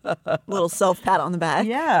Little self pat on the back.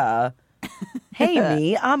 yeah. Hey,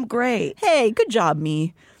 me, I'm great. Hey, good job,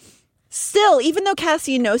 me. Still, even though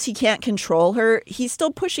Cassian knows he can't control her, he's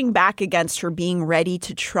still pushing back against her being ready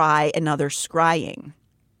to try another scrying.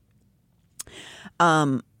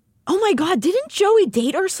 Oh my God, didn't Joey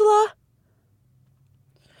date Ursula?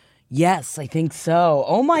 Yes, I think so.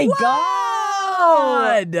 Oh my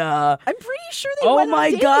God. I'm pretty sure they went on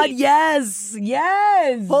a date. Oh my God, yes.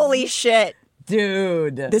 Yes. Holy shit.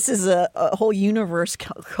 Dude. This is a whole universe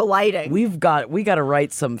colliding. We got to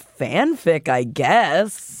write some fanfic, I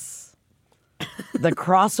guess. The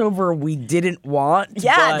crossover we didn't want,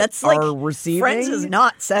 yeah, but that's like are receiving. Friends is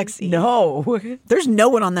not sexy. No. There's no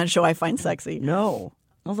one on that show I find sexy. No.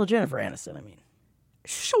 Although Jennifer Aniston, I mean.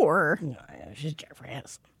 Sure. Yeah, she's Jennifer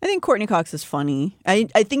Aniston. I think Courtney Cox is funny. I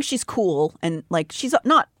think she's cool and like she's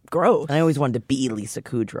not gross. I always wanted to be Lisa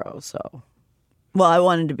Kudrow, so. Well, I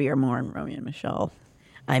wanted to be her more in Romeo and Michelle.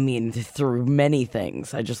 I mean, through many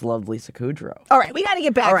things. I just loved Lisa Kudrow. All right, we got to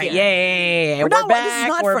get back All right, here. yeah. We're not- back. this is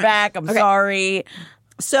not We're Friends. back. I'm Okay. sorry.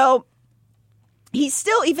 So he's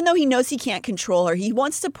still, even though he knows he can't control her, he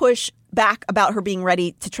wants to push back about her being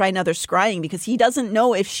ready to try another scrying because he doesn't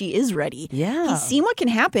know if she is ready. Yeah. He's seen what can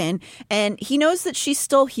happen and he knows that she's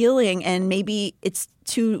still healing and maybe it's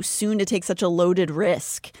too soon to take such a loaded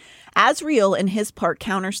risk. Asriel, in his part,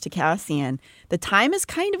 counters to Cassian. The time is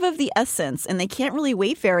kind of the essence, and they can't really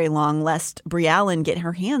wait very long lest Brialyn get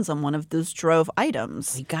her hands on one of those drove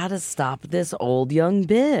items. We gotta stop this old young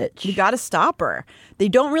bitch. You gotta stop her. They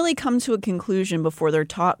don't really come to a conclusion before their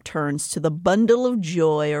talk turns to the bundle of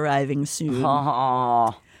joy arriving soon.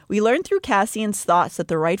 Aww. We learn through Cassian's thoughts that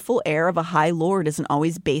the rightful heir of a High Lord isn't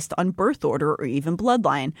always based on birth order or even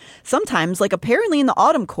bloodline. Sometimes, like apparently in the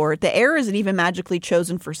Autumn Court, the heir isn't even magically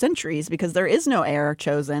chosen for centuries because there is no heir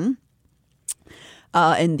chosen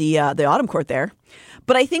in the Autumn Court there.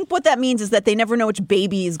 But I think what that means is that they never know which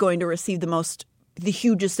baby is going to receive the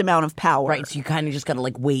hugest amount of power. Right, so you kind of just gotta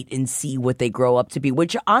like wait and see what they grow up to be,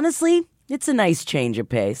 which honestly, it's a nice change of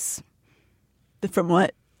pace. From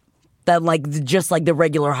what? That like just like the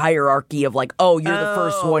regular hierarchy of like, oh, you're the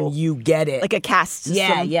first one, you get it. Like a caste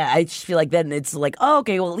system. Yeah. I just feel like then it's like, oh,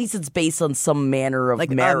 okay, well at least it's based on some manner of Like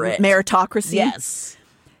merit. Meritocracy. Yes.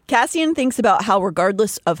 Cassian thinks about how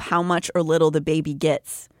regardless of how much or little the baby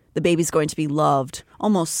gets, the baby's going to be loved,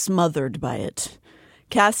 almost smothered by it.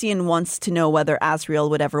 Cassian wants to know whether Asriel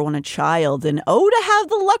would ever want a child, and to have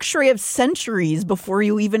the luxury of centuries before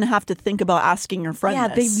you even have to think about asking your friend Yeah,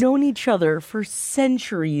 this. they've known each other for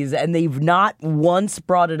centuries and they've not once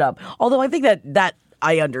brought it up. Although I think that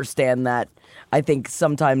I understand that. I think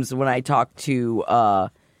sometimes when I talk to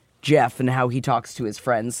Jeff and how he talks to his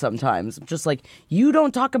friends sometimes, I'm just like, you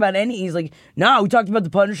don't talk about any. He's like, no, we talked about the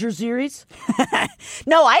Punisher series.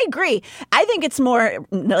 No, I agree. I think it's more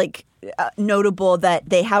like notable that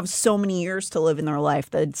they have so many years to live in their life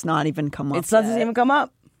that it's not even come up. It doesn't yet. even come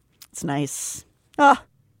up. It's nice. Oh,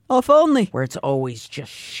 If only. Where it's always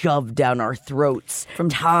just shoved down our throats. From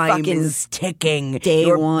time fucking is ticking. day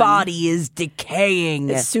Your one. body is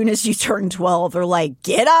decaying. As soon as you turn 12, they're like,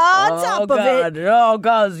 get on top of it. Oh,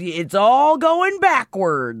 God. It's all going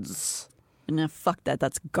backwards. No, fuck that.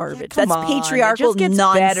 That's garbage. Come That's on, patriarchal it just gets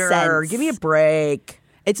nonsense. better. Give me a break.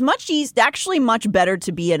 It's actually much better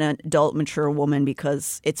to be an adult, mature woman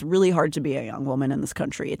because it's really hard to be a young woman in this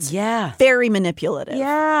country. It's very manipulative.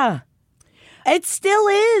 Yeah. It still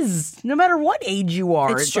is. No matter what age you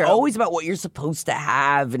are. It's true. Always about what you're supposed to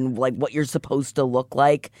have and like what you're supposed to look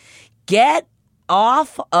like. Get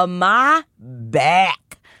off of my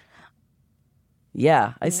back.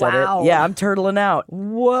 Yeah, I said Wow. it. Yeah, I'm turtling out.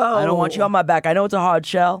 Whoa. I don't want you on my back. I know it's a hard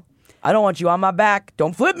shell. I don't want you on my back.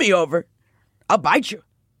 Don't flip me over. I'll bite you.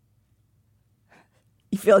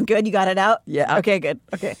 You feeling good? You got it out? Yeah. Okay, good.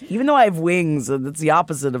 Okay. Even though I have wings, that's the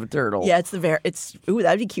opposite of a turtle. Yeah, ooh,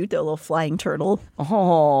 that'd be cute though, a little flying turtle.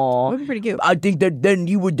 Oh. That'd be pretty cute. I think that then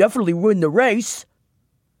you would definitely win the race.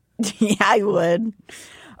 Yeah, I would.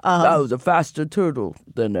 That was a faster turtle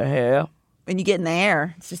than a hare. When you get in the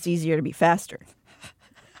air, it's just easier to be faster.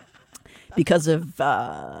 Because of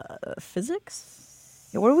physics?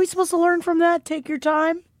 Yeah, what are we supposed to learn from that? Take your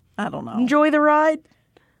time. I don't know. Enjoy the ride.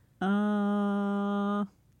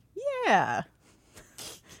 Yeah.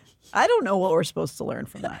 I don't know what we're supposed to learn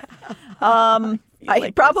from that.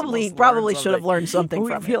 I probably should have learned something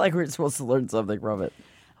from I it. feel like we're supposed to learn something from it.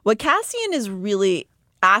 What Cassian is really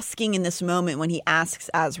asking in this moment when he asks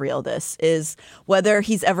Azriel this is whether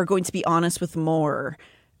he's ever going to be honest with Mor.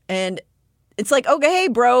 And it's like, okay, hey,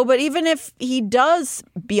 bro, but even if he does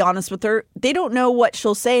be honest with her, they don't know what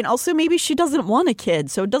she'll say. And also maybe she doesn't want a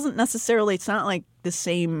kid. So it's not like the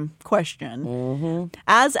same question. Mm-hmm.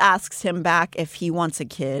 Az asks him back if he wants a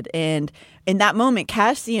kid. And in that moment,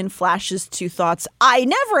 Cassian flashes two thoughts I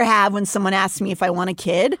never have when someone asks me if I want a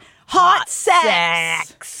kid. Hot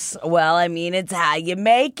sex. Well, I mean, it's how you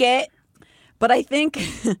make it. But I think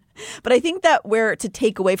that we're to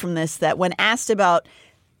take away from this that when asked about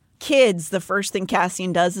kids, the first thing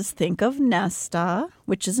Cassian does is think of Nesta,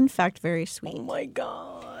 which is in fact very sweet. Oh my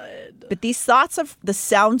God. But these thoughts of the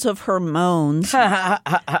sounds of her moans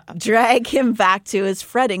drag him back to his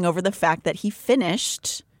fretting over the fact that he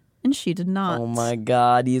finished and she did not. Oh my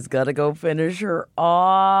God, he's got to go finish her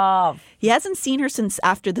off. He hasn't seen her since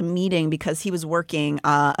after the meeting because he was working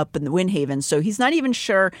up in the Windhaven. So he's not even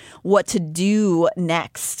sure what to do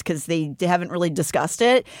next because they haven't really discussed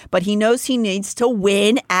it. But he knows he needs to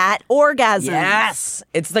win at orgasms. Yes,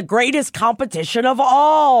 it's the greatest competition of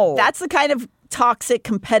all. That's the kind of toxic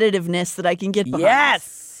competitiveness that I can get behind.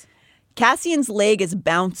 Yes. Cassian's leg is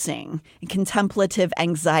bouncing in contemplative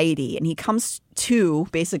anxiety, and he comes to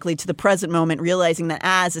the present moment, realizing that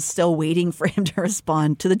Az is still waiting for him to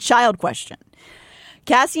respond to the child question.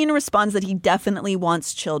 Cassian responds that he definitely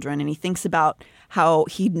wants children, and he thinks about how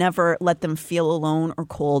he'd never let them feel alone or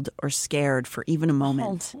cold or scared for even a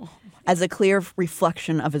moment, as a clear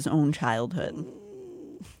reflection of his own childhood.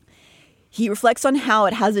 He reflects on how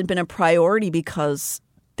it hasn't been a priority because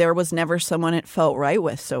there was never someone it felt right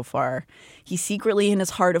with so far. He secretly in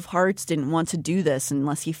his heart of hearts didn't want to do this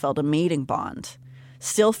unless he felt a mating bond.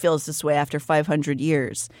 Still feels this way after 500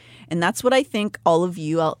 years. And that's what I think all of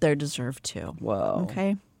you out there deserve too. Wow.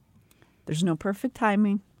 Okay? There's no perfect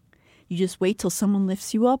timing. You just wait till someone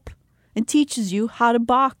lifts you up and teaches you how to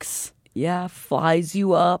box. Yeah, flies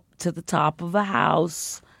you up to the top of a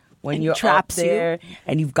house. When And you're traps up there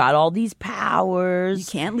and you've got all these powers. You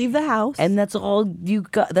can't leave the house. And that's all you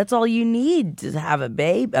got. That's all you need to have a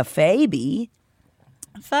baby.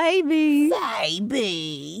 Baby.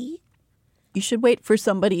 You should wait for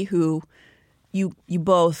somebody who you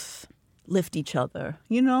both lift each other.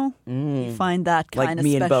 You know? You find that kind Like of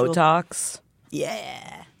me special. and Botox.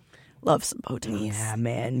 Yeah. Love some Botox. Yeah,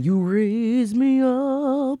 man. You raise me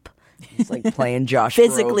up. It's like playing Josh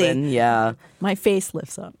Physically. Brolin. Yeah. My face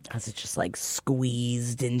lifts up. Because it's just like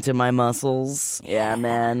squeezed into my muscles. Yeah,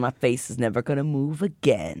 man. My face is never going to move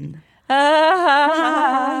again.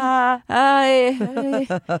 I'm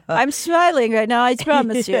smiling right now, I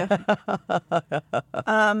promise you.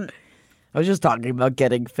 I was just talking about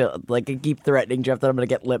getting I keep threatening Jeff that I'm going to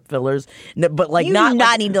get lip fillers. No, but You do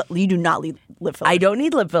not need lip fillers. I don't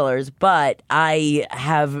need lip fillers, but I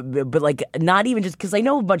have, not even just because I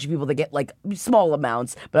know a bunch of people that get like small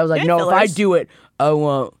amounts. But I was like, Get no, fillers. if I do it, I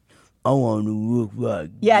want to look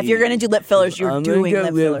like. Yeah, if you're going to do lip fillers, you're I'm doing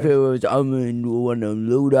gonna lip get fillers. I'm going to want to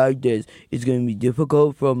look like this. It's going to be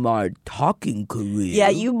difficult for my talking career. Yeah,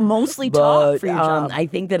 you mostly talk for your job. I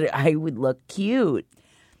think that I would look cute.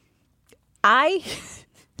 I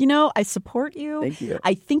support you. Thank you.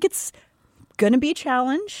 I think it's going to be a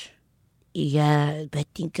challenge. Yeah, but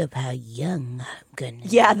think of how young I'm gonna be.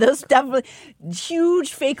 Yeah, those definitely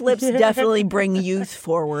huge fake lips definitely bring youth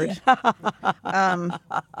forward. I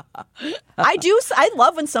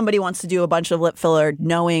love when somebody wants to do a bunch of lip filler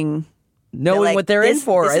knowing like, what they're in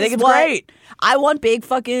for. I think it's great. I want big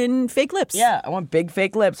fucking fake lips. Yeah, I want big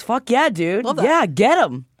fake lips. Fuck yeah, dude. Love that. Yeah, get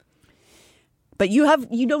them. But you have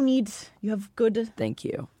good. Thank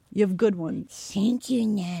you. You have good ones. Thank you,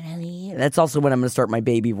 Natalie. That's also when I'm going to start my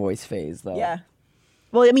baby voice phase, though. Yeah.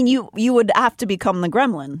 Well, I mean, you would have to become the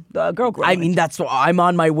gremlin, the girl gremlin. I mean, that's what I'm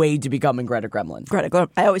on my way to becoming Greta Gremlin.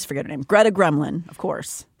 I always forget her name. Greta Gremlin, of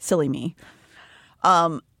course. Silly me.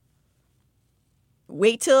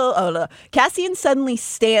 Wait till Cassian suddenly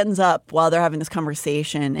stands up while they're having this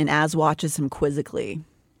conversation, and Az watches him quizzically.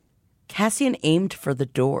 Cassian aimed for the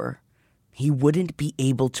door. He wouldn't be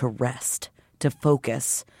able to rest, to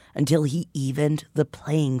focus, until he evened the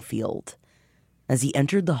playing field. As he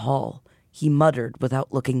entered the hall, he muttered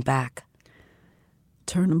without looking back.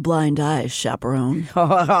 Turn a blind eye, chaperone.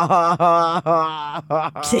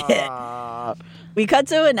 We cut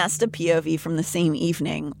to a Nesta POV from the same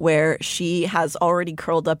evening where she has already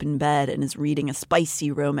curled up in bed and is reading a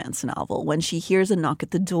spicy romance novel when she hears a knock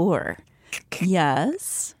at the door.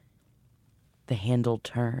 Yes? The handle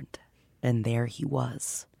turned, and there he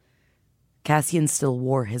was. Cassian still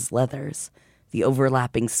wore his leathers, the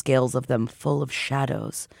overlapping scales of them full of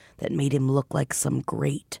shadows that made him look like some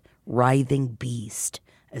great, writhing beast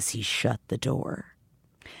as he shut the door.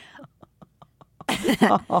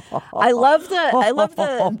 I love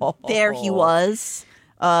the there he was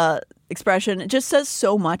expression. It just says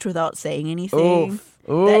so much without saying anything.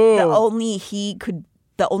 That the only he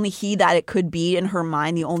that it could be in her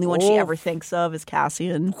mind, the only one she ever thinks of is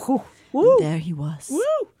Cassian. And there he was.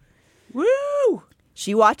 Woo!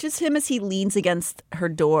 She watches him as he leans against her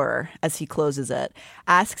door as he closes it,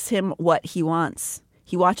 asks him what he wants.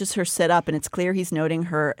 He watches her sit up, and it's clear he's noting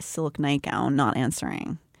her silk nightgown, not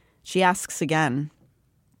answering. She asks again.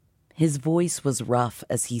 His voice was rough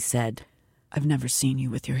as he said, I've never seen you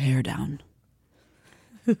with your hair down.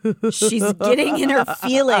 She's getting in her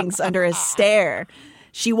feelings under his stare.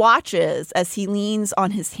 She watches as he leans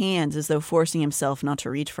on his hands as though forcing himself not to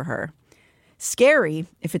reach for her. Scary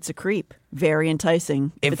if it's a creep. Very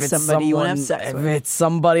enticing if it's somebody you want to have sex with. If it's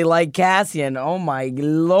somebody like Cassian, oh my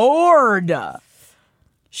lord.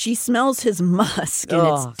 She smells his musk, and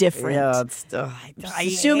it's different. Yeah, it's,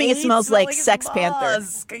 assuming it smells like Sex Panther.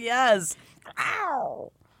 Yes.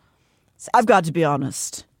 Ow. I've got to be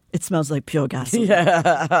honest. It smells like pure gasoline.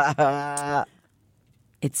 Yeah.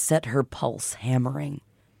 It set her pulse hammering,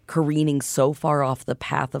 careening so far off the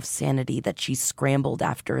path of sanity that she scrambled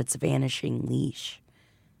after its vanishing leash.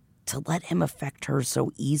 To let him affect her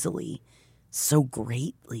so easily, so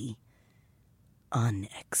greatly,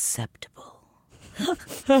 unacceptable.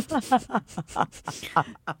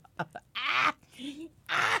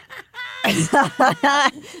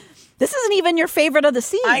 This isn't even your favorite of the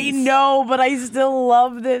scenes. I know, but I still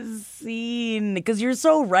love this scene because you're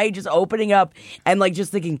so right. Just opening up and like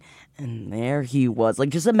just thinking, and there he was. Like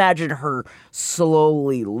just imagine her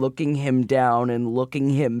slowly looking him down and looking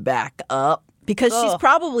him back up. Because she's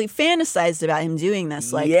probably fantasized about him doing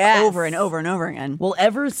this over and over and over again. Well,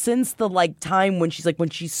 ever since the time when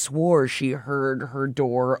she swore she heard her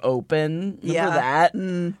door open. Remember that?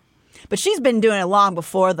 Mm. But she's been doing it long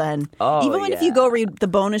before then. Oh, even when if you go read the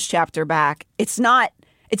bonus chapter back, it's like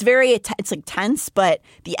tense, but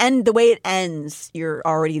the way it ends, you're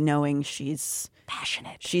already knowing she's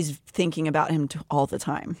passionate. She's thinking about him all the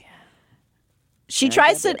time. Yeah. She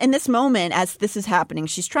tries to, in this moment, as this is happening,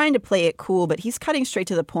 she's trying to play it cool, but he's cutting straight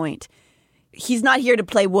to the point. He's not here to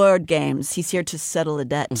play word games. He's here to settle a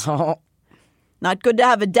debt. Oh. Not good to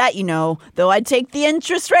have a debt, though I'd take the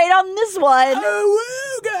interest rate on this one.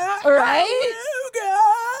 Right?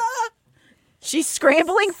 She's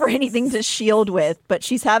scrambling for anything to shield with, but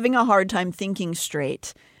she's having a hard time thinking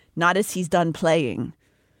straight, not as he's done playing.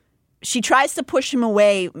 She tries to push him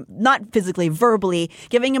away, not physically, verbally,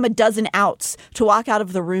 giving him a dozen outs to walk out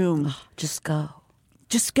of the room. Just go.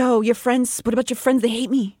 Just go. Your friends, what about your friends? They hate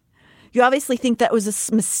me. You obviously think that was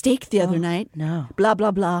a mistake the other night. No. Blah, blah,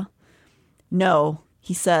 blah. No,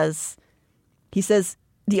 he says. He says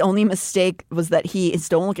the only mistake was that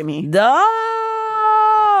don't look at me. No!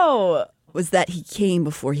 Was that he came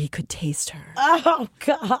before he could taste her. Oh,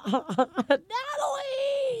 God.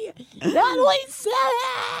 Natalie said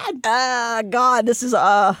it! God, this is,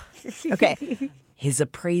 okay. His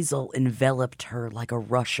appraisal enveloped her like a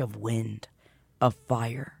rush of wind, of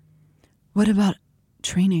fire. What about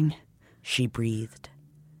training? She breathed.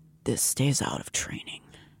 This stays out of training.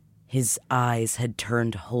 His eyes had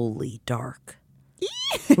turned wholly dark.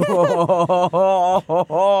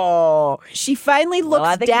 She finally looks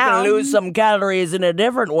I think down. you can lose some calories in a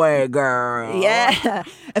different way, girl. Yeah.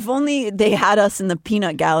 If only they had us in the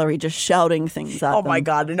peanut gallery just shouting things at them. Oh my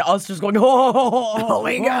God, and us just going, oh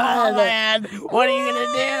my God, man. What are you going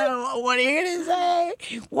to do? What are you going to say?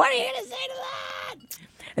 What are you going to say to that?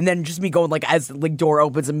 And then just me going like, as the door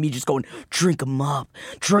opens and me just going, drink 'em up.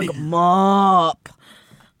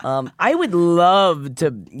 I would love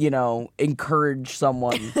to, encourage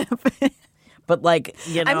someone. But like,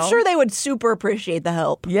 I'm sure they would super appreciate the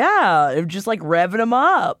help. Yeah, just like revving them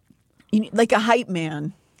up. You need, like a hype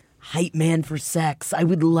man. Hype man for sex. I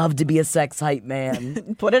would love to be a sex hype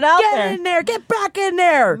man. Put it out there. Get in there. Get back in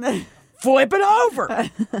there. Flip it over.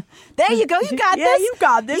 There you go. You got this. Yeah, you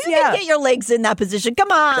got this. You can get your legs in that position.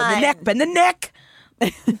 Come on. Bend the neck.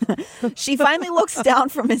 She finally looks down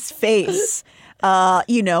from his face.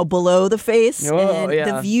 Below the face,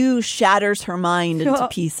 the view shatters her mind into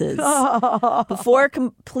pieces.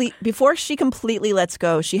 Before she completely lets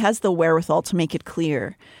go, she has the wherewithal to make it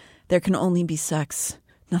clear. There can only be sex,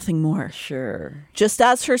 nothing more. Sure. Just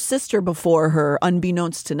as her sister before her,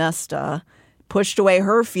 unbeknownst to Nesta, pushed away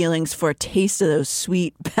her feelings for a taste of those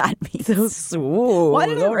sweet bad meats. Why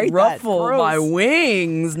did I write ruffle that? My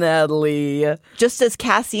wings, Natalie. Just as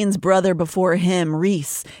Cassian's brother before him,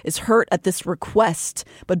 Reese, is hurt at this request,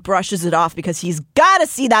 but brushes it off because he's got to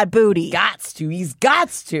see that booty. He's got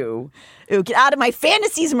to. Ooh, get out of my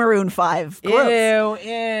fantasies, Maroon 5. Gross.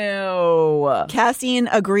 Ew. Cassian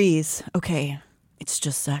agrees. Okay, it's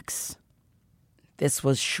just sex. This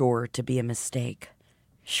was sure to be a mistake.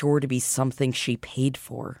 Sure to be something she paid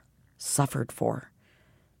for, suffered for.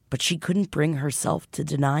 But she couldn't bring herself to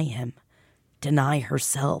deny him, deny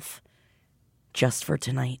herself. Just for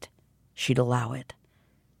tonight, she'd allow it.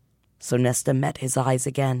 So Nesta met his eyes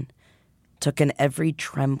again, took in every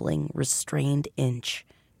trembling, restrained inch,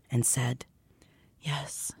 and said,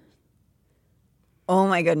 yes. Oh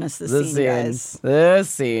my goodness, this scene, guys. This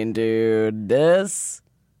scene, dude. This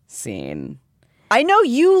scene. I know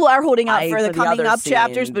you are holding out for the coming up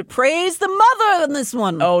chapters, but praise the mother in this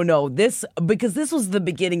one. Oh no, because this was the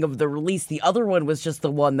beginning of the release. The other one was just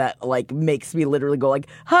the one that like makes me literally go like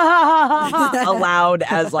ha ha ha ha aloud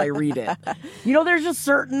as I read it. There's just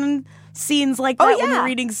certain scenes like that when you're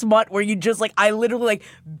reading smut where you just like I literally like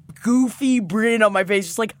goofy grin on my face,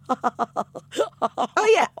 just like oh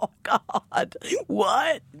yeah, oh god,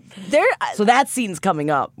 what? So that scene's coming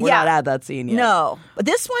up. We're not at that scene yet. No, but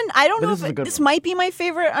this one I don't know if this might be my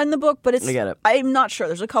favorite in the book, but I get it. I'm not sure.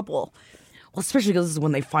 There's a couple. Well, especially because this is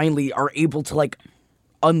when they finally are able to like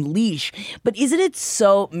unleash. But isn't it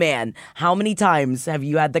so, man? How many times have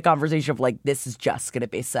you had the conversation of like, this is just gonna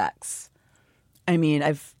be sex? I mean,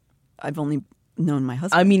 I've only known my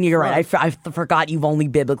husband. I mean, you're right. I forgot you've only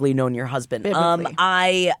biblically known your husband. Biblically.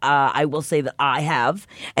 I will say that I have,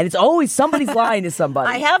 and it's always somebody's lying to somebody.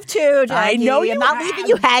 I have too, Jackie. I know I'm not leaving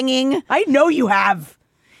you hanging. I know you have,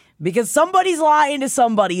 because somebody's lying to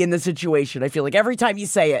somebody in the situation. I feel like every time you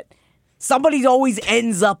say it, somebody always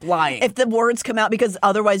ends up lying. If the words come out, because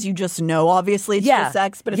otherwise you just know, obviously, it's just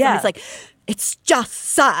sex. But if somebody's like, it's just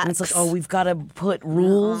sex. And it's like, oh, we've got to put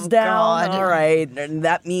rules down. God. All right. And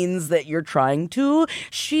that means that you're trying to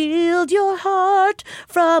shield your heart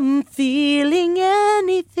from feeling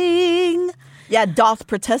anything. Yeah, doth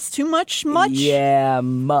protest too much? Yeah,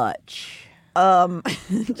 much. So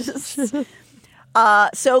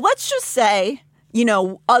let's just say,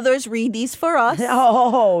 others read these for us.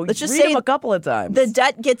 Oh, let's just read them a couple of times. The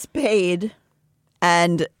debt gets paid,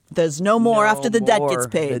 and there's no more after the debt gets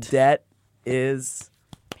paid. The debt is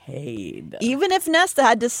paid. Even if Nesta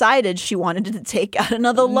had decided she wanted to take out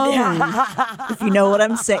another loan, if you know what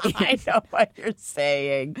I'm saying. I know what you're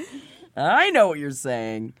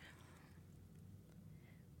saying.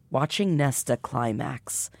 Watching Nesta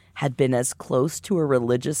climax had been as close to a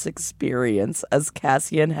religious experience as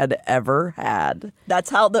Cassian had ever had. That's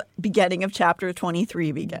how the beginning of chapter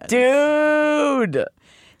 23 began. Dude!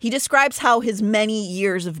 He describes how his many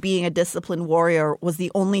years of being a disciplined warrior was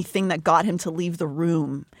the only thing that got him to leave the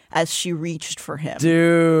room as she reached for him.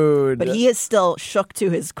 Dude. But he is still shook to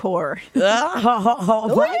his core.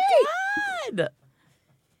 Oh my God.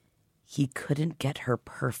 He couldn't get her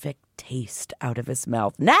perfect taste out of his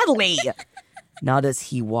mouth. Natalie! Not as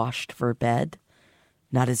he washed for bed,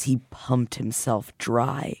 not as he pumped himself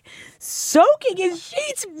dry, soaking his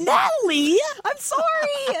sheets. Natalie, I'm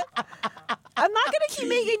sorry. I'm not going to keep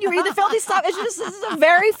making you read the filthy stuff. It's just, this is a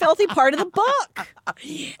very filthy part of the book.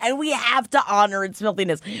 And we have to honor its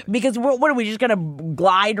filthiness because what are we just going to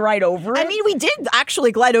glide right over it? I mean, we did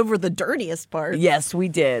actually glide over the dirtiest part. Yes, we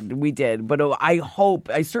did. We did. But I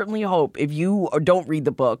certainly hope if you don't read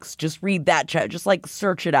the books, just read that chapter. Just like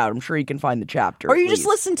search it out. I'm sure you can find the chapter. Or you just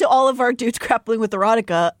listen to all of our dudes grappling with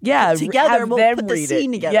erotica together. We'll put the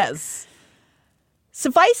scene together. Yes.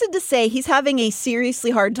 Suffice it to say, he's having a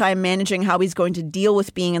seriously hard time managing how he's going to deal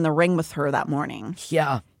with being in the ring with her that morning.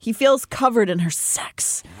 Yeah. He feels covered in her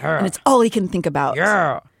sex, and it's all he can think about.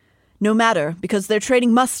 Yeah. No matter, because their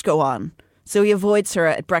training must go on. So he avoids her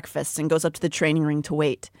at breakfast and goes up to the training ring to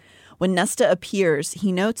wait. When Nesta appears,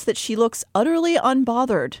 he notes that she looks utterly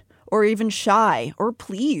unbothered, or even shy, or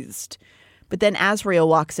pleased. But then Azrael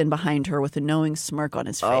walks in behind her with a knowing smirk on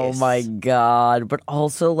his face. Oh my God. But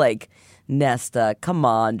also like, Nesta, come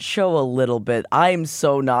on, show a little bit. I'm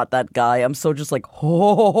so not that guy. I'm so just like,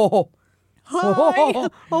 oh. Hi.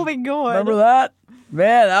 Oh my God. Remember that?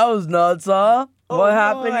 Man, that was nuts, huh? What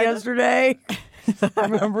happened yesterday?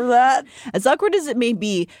 Remember that? As awkward as it may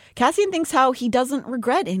be, Cassian thinks how he doesn't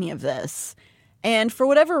regret any of this. And for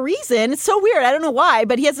whatever reason, it's so weird. I don't know why,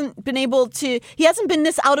 but he hasn't been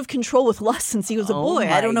this out of control with lust since he was a boy.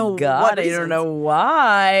 I don't know God, I don't know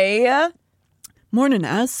why. Morning,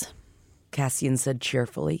 Az. Cassian said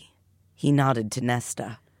cheerfully. He nodded to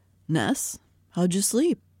Nesta. Ness, how'd you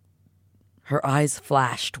sleep? Her eyes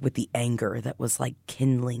flashed with the anger that was like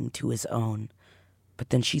kindling to his own. But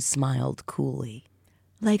then she smiled coolly.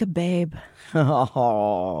 Like a babe.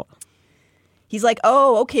 Oh. He's like,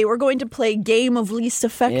 oh, okay, we're going to play Game of Least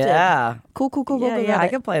Effective. Yeah. Cool. Yeah, I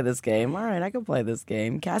can play this game. All right, I can play this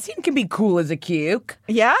game. Cassian can be cool as a cuke.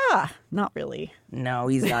 Yeah. Not really. No,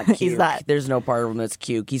 he's not cute. He's not. There's no part of him that's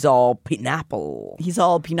cute. He's all pineapple. He's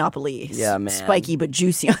all pinopoly. Yeah, man. Spiky but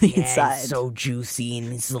juicy on the inside. He's so juicy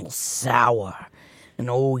and he's a little sour. And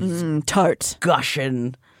he's tart.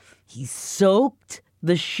 gushing. He soaked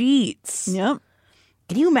the sheets. Yep.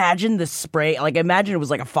 Can you imagine the spray? Like, imagine it was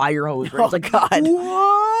like a fire hose. Right? Oh, it's like, God.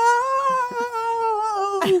 Whoa!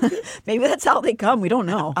 Maybe that's how they come. We don't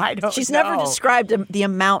know. I don't She's know. never described the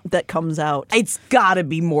amount that comes out. It's got to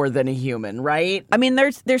be more than a human, right? I mean,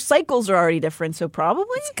 their cycles are already different, so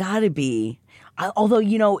probably. It's got to be. Although,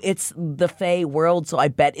 it's the Fae world, so I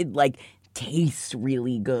bet it, like, tastes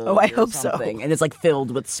really good. Oh, I hope so. And it's, like,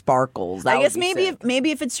 filled with sparkles. I guess maybe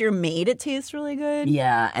if it's your maid, it tastes really good.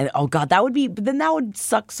 Yeah, and oh god, but then that would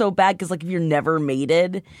suck so bad because like if you're never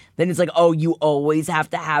mated, then it's like, oh, you always have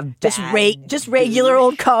to have just regular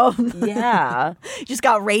old cum. Yeah, you just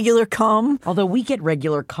got regular cum. Although we get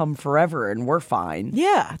regular cum forever and we're fine.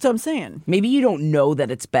 Yeah, that's what I'm saying. Maybe you don't know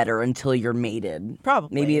that it's better until you're mated.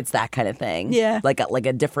 Probably. Maybe it's that kind of thing. Yeah, like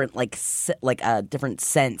a different a different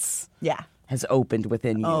sense. Yeah, has opened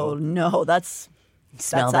within you. Oh no, that's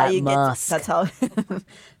smell how that you musk. That's how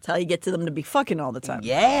you get to them to be fucking all the time.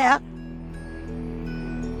 Yeah.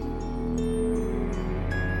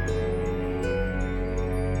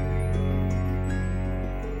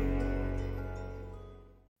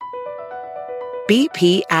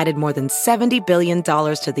 BP added more than $70 billion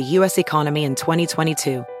to the U.S. economy in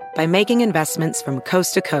 2022 by making investments from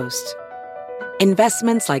coast to coast.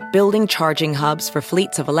 Investments like building charging hubs for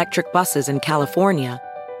fleets of electric buses in California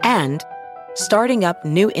and starting up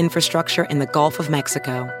new infrastructure in the Gulf of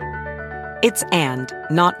Mexico. It's and,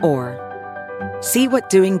 not or. See what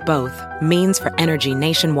doing both means for energy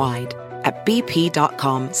nationwide at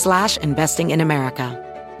bp.com/investing in America.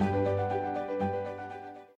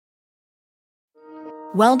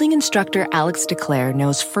 Welding instructor Alex DeClaire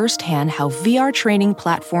knows firsthand how VR training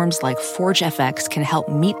platforms like ForgeFX can help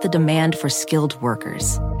meet the demand for skilled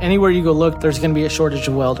workers. Anywhere you go look, there's going to be a shortage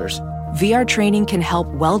of welders. VR training can help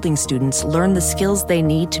welding students learn the skills they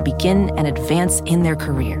need to begin and advance in their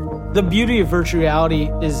career. The beauty of virtual reality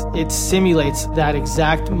is it simulates that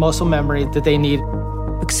exact muscle memory that they need.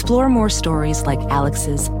 Explore more stories like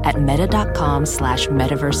Alex's at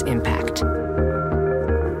meta.com/metaverseimpact.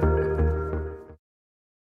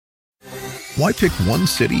 Why pick one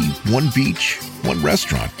city, one beach, one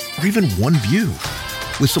restaurant, or even one view?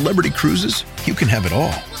 With Celebrity Cruises, you can have it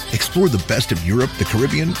all. Explore the best of Europe, the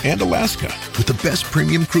Caribbean, and Alaska with the best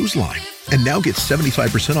premium cruise line. And now get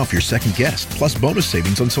 75% off your second guest, plus bonus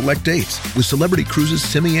savings on select dates with Celebrity Cruises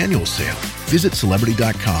semi-annual sale. Visit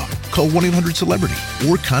Celebrity.com, call 1-800-CELEBRITY,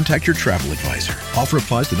 or contact your travel advisor. Offer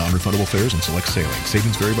applies to non-refundable fares and select sailing.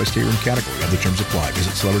 Savings vary by stateroom category. Other terms apply.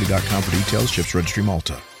 Visit Celebrity.com for details. Ships Registry,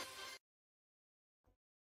 Malta.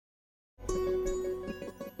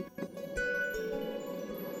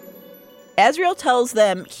 Azriel tells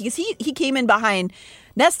them he came in behind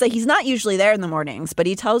Nesta. He's not usually there in the mornings, but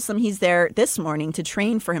he tells them he's there this morning to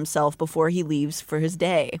train for himself before he leaves for his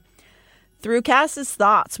day. Through Cass's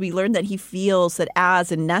thoughts, we learn that he feels that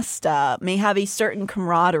Az and Nesta may have a certain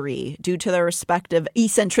camaraderie due to their respective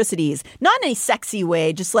eccentricities. Not in a sexy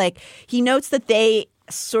way, just like he notes that they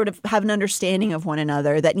sort of have an understanding of one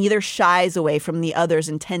another, that neither shies away from the other's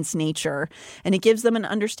intense nature, and it gives them an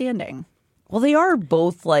understanding. Well, they are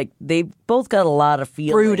both they've both got a lot of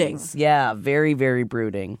feelings. Brooding. Yeah, very, very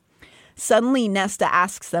brooding. Suddenly, Nesta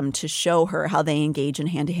asks them to show her how they engage in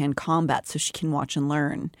hand-to-hand combat so she can watch and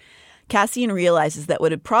learn. Cassian realizes that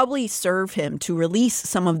would probably serve him to release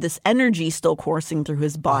some of this energy still coursing through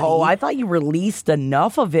his body. Oh, I thought you released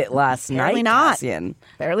enough of it last night, Cassian.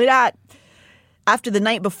 Barely not. After the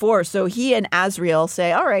night before, so he and Azriel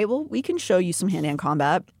say, all right, well, we can show you some hand-to-hand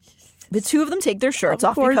combat. The two of them take their shirts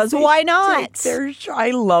off because why not?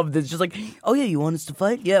 I love this. Just like, oh, yeah, you want us to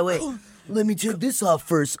fight? Yeah, wait. Let me take this off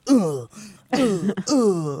first.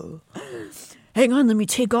 Hang on, let me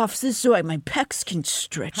take off this so my pecs can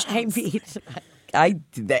stretch. I mean,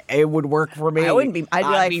 it would work for me. I'd be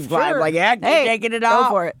like, sure. Yeah, keep taking it off. Go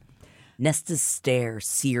for it. Nesta's stare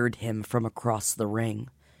seared him from across the ring.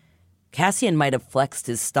 Cassian might have flexed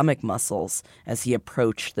his stomach muscles as he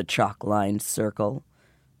approached the chalk-lined circle.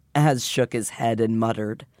 Az shook his head and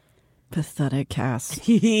muttered, Pathetic Cass. But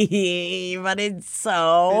it's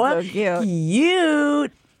so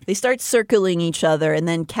cute. They start circling each other, and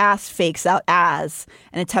then Cass fakes out Az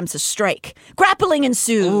and attempts a strike. Grappling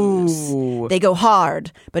ensues. Ooh. They go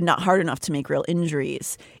hard, but not hard enough to make real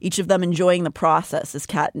injuries. Each of them enjoying the process. As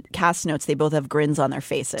Cass notes, they both have grins on their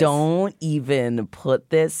faces. Don't even put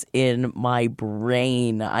this in my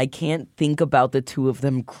brain. I can't think about the two of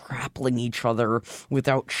them grappling each other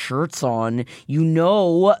without shirts on. You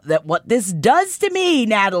know that what this does to me,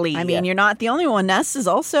 Natalie. I mean, you're not the only one. Ness is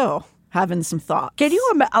also having some thoughts. Can you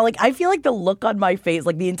imagine? I feel like the look on my face,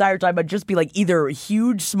 the entire time, I'd just be either a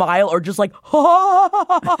huge smile or just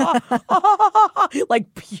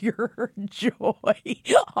pure joy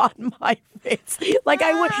on my face.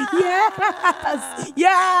 I would,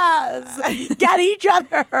 yes, get each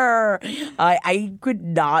other. I could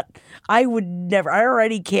not. I would never. I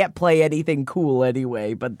already can't play anything cool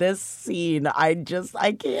anyway, but this scene, I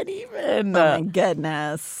can't even. Oh my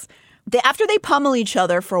goodness. After they pummel each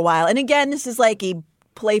other for a while, and again, this is like a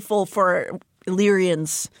playful for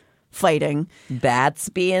Illyrians fighting. Bats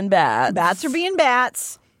being bats. Bats are being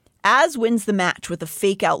bats. Az wins the match with a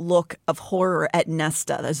fake-out look of horror at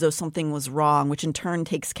Nesta, as though something was wrong, which in turn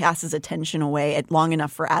takes Cass's attention away long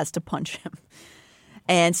enough for Az to punch him.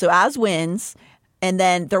 And so Az wins, and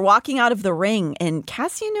then they're walking out of the ring, and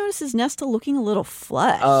Cassian notices Nesta looking a little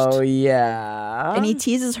flushed. Oh, yeah. And he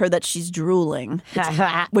teases her that she's drooling,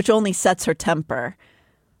 which only sets her temper.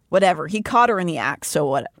 Whatever. He caught her in the act, so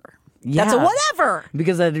whatever. Yeah. That's a whatever.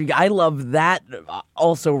 Because I love that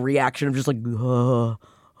also reaction of just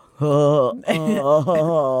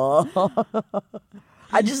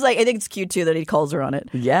I think it's cute too that he calls her on it.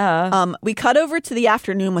 Yeah. We cut over to the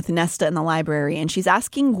afternoon with Nesta in the library, and she's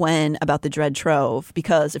asking Gwen about the Dread Trove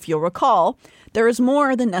because, if you'll recall, there is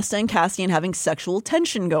more than Nesta and Cassian having sexual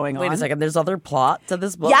tension going on. Wait a second. There's other plot to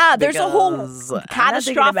this book? Yeah, there's a whole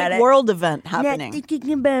catastrophic world event happening. Not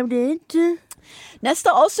thinking about it.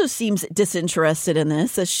 Nesta also seems disinterested in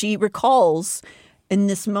this, as she recalls in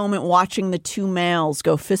this moment watching the two males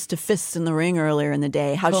go fist to fist in the ring earlier in the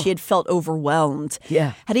day, how she had felt overwhelmed.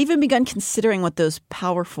 Yeah. Had even begun considering what those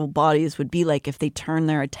powerful bodies would be like if they turned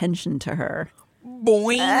their attention to her.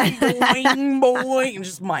 Boing, boing, boing.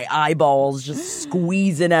 Just my eyeballs just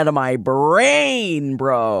squeezing out of my brain,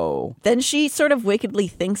 bro. Then she sort of wickedly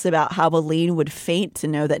thinks about how Elaine would faint to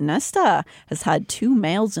know that Nesta has had two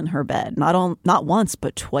males in her bed, not once,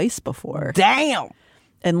 but twice before. Damn.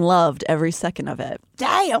 And loved every second of it.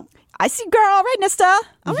 Damn. I see, girl. All right, Nesta.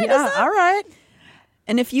 All right, Nesta. All right.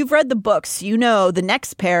 And if you've read the books, you know the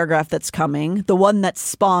next paragraph that's coming, the one that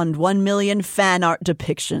spawned 1 million fan art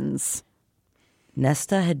depictions.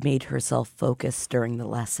 Nesta had made herself focus during the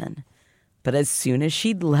lesson, but as soon as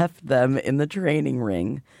she'd left them in the training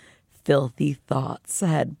ring, filthy thoughts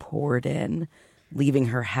had poured in, leaving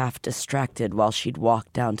her half distracted while she'd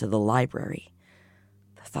walked down to the library.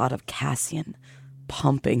 The thought of Cassian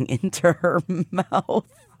pumping into her mouth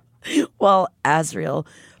while Azriel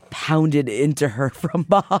pounded into her from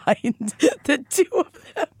behind, the two of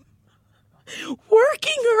them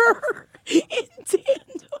working her in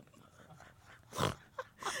tandem.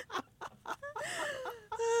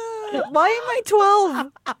 Why am I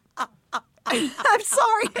 12? I'm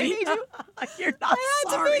sorry. I need you. You're not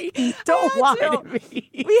sorry. Don't lie to me.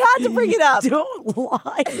 We had to bring it up. Don't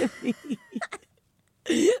lie to me.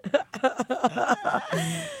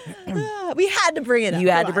 We had to bring it up. You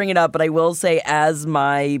had to bring it up, but I will say, as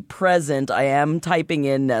my present, I am typing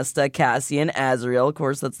in Nesta, Cassian, Azriel. Of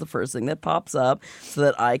course, that's the first thing that pops up, so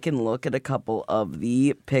that I can look at a couple of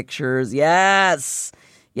the pictures. Yes!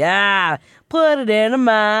 Yeah! Put it in a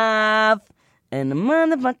mouth. In a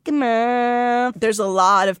motherfucking mouth. There's a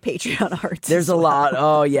lot of Patreon arts. There's a lot.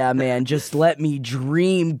 Oh, yeah, man. Just let me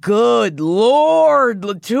dream. Good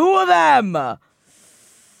Lord. 2 of them. God,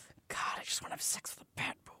 I just want to have sex with a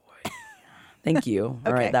bad boy. Thank you.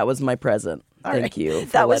 All right, that was my present. Thank you.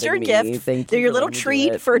 That was your gift. Thank you. Your little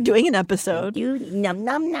treat for doing an episode. You num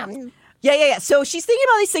num num. Yeah. So she's thinking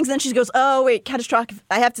about these things, and then she goes, "Oh wait, catastrophic!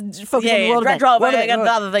 I have to focus on the world event. I got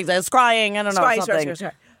other things. I was crying. I don't know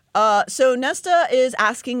something." So Nesta is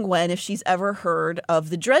asking Gwen if she's ever heard of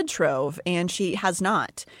the Dread Trove, and she has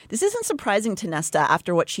not. This isn't surprising to Nesta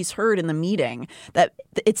after what she's heard in the meeting, that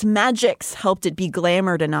its magics helped it be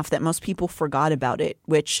glamored enough that most people forgot about it,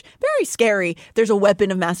 which, very scary. There's a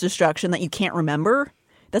weapon of mass destruction that you can't remember.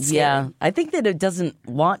 That's scary. Yeah, I think that it doesn't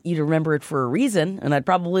want you to remember it for a reason, and I'd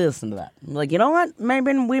probably listen to that. Like, you know what?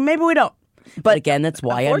 Maybe we don't. But again, that's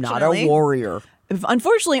why I'm not a warrior.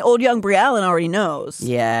 Unfortunately, old young Briallen already knows.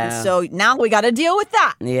 Yeah. So now we got to deal with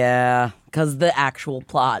that. Yeah, because the actual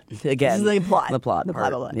plot, again. The plot. The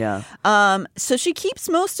plot. Yeah. So she keeps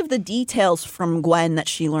most of the details from Gwen that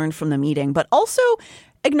she learned from the meeting, but also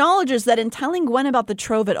acknowledges that in telling Gwen about the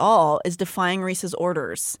Trove at all is defying Rhys's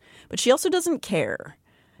orders. But she also doesn't care.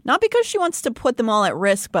 Not because she wants to put them all at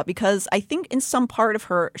risk, but because I think in some part of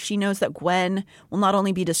her, she knows that Gwen will not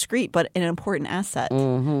only be discreet, but an important asset.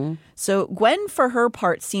 Mm-hmm. So Gwen, for her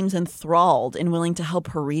part, seems enthralled and willing to help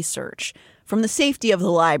her research. From the safety of the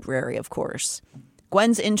library, of course.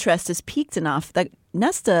 Gwen's interest is piqued enough that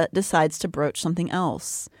Nesta decides to broach something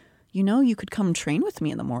else. You know, you could come train with me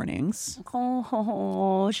in the mornings.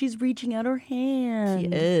 Oh, she's reaching out her hand. She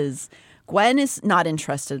is. Gwen is not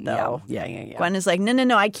interested, though. Yeah. Gwen is like,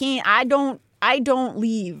 no, I can't. I don't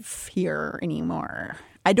leave here anymore.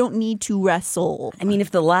 I don't need to wrestle. I mean,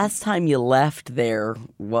 if the last time you left there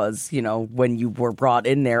was, when you were brought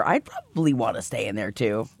in there, I'd probably want to stay in there,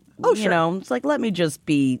 too. Oh, sure. It's like, let me just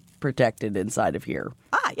be protected inside of here.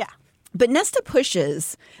 Yeah. But Nesta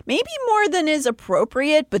pushes, maybe more than is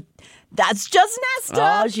appropriate, but that's just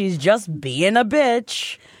Nesta. Oh, she's just being a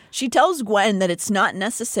bitch. She tells Gwen that it's not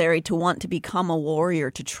necessary to want to become a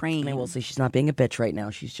warrior to train. I will say she's not being a bitch right now.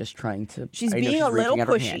 She's just trying to... She's being a little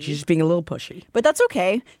pushy. She's just being a little pushy. But that's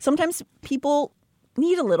okay. Sometimes people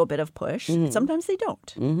need a little bit of push. Mm-hmm. Sometimes they don't.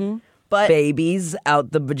 Mm-hmm. But babies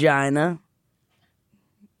out the vagina,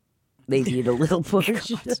 they need a little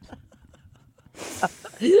push.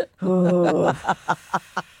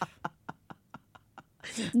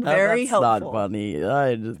 Very helpful. That's not funny.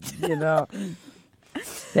 I just,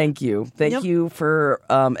 Thank you. Thank you for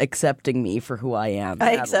accepting me for who I am.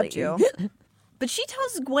 I accept you. But she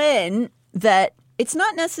tells Gwen that it's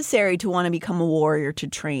not necessary to want to become a warrior to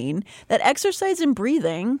train, that exercise and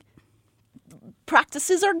breathing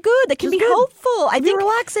practices are good. That can be helpful. I think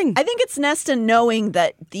relaxing. I think it's Nesta knowing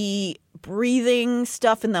that the breathing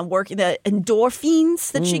stuff and the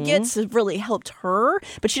endorphins that she gets has really helped her,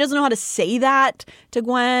 but she doesn't know how to say that to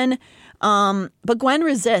Gwen. But Gwen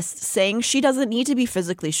resists, saying she doesn't need to be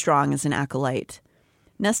physically strong as an acolyte.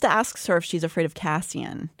 Nesta asks her if she's afraid of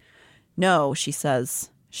Cassian. No, she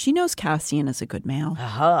says. She knows Cassian is a good male.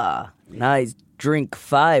 Aha. Nice. Drink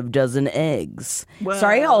 5 dozen eggs. Well,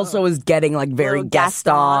 sorry, I also was getting very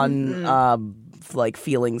Gaston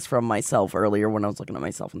feelings from myself earlier when I was looking at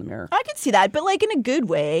myself in the mirror. I can see that, but in a good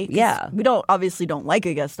way. Yeah. We obviously don't like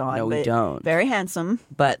a Gaston. No, we don't. Very handsome.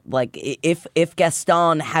 But if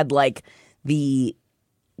Gaston had the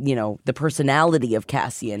the personality of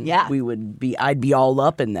Cassian, I'd be all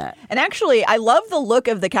up in that. And actually, I love the look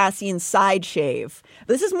of the Cassian side shave.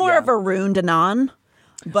 This is more of a Rune Danan.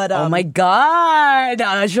 But oh my God.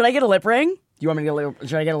 Should I get a lip ring? You want me to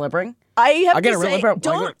should I get a lip ring?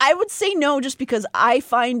 I would say no, just because I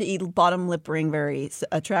find a bottom lip ring very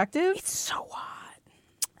attractive. It's so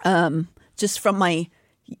hot. Just from my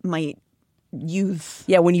youth.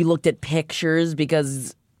 Yeah, when you looked at pictures,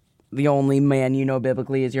 because the only man you know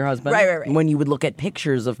biblically is your husband. Right. When you would look at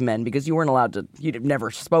pictures of men, because you weren't allowed to, you'd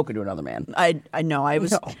never spoken to another man. I know. I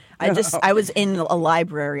was in a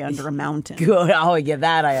library under a mountain. Good. Oh, yeah,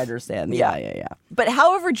 that I understand. Yeah. But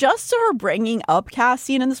however, just to her bringing up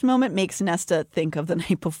Cassian in this moment makes Nesta think of the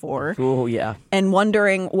night before. Oh, yeah. And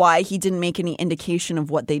wondering why he didn't make any indication of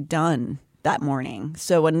what they'd done. that morning.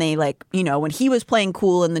 So when they when he was playing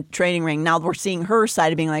cool in the training ring, now we're seeing her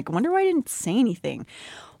side of being like, I wonder why I didn't say anything.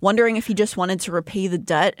 Wondering if he just wanted to repay the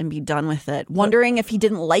debt and be done with it. Wondering if he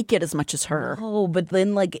didn't like it as much as her. Oh, but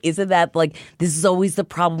then, isn't that, this is always the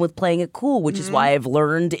problem with playing it cool, which is why I've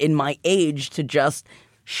learned in my age to just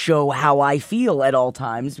show how I feel at all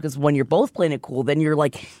times. Because when you're both playing it cool, then you're,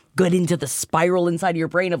 good into the spiral inside of your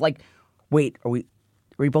brain of, wait, are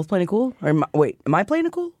we both playing it cool? Or am I playing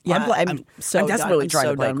it cool? Yeah, I'm desperately trying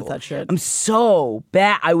to play it with cool. that shit. I'm so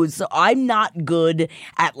bad. I'm not good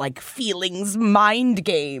at feelings mind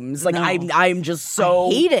games. I'm just so.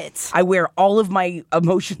 I hate it. I wear all of my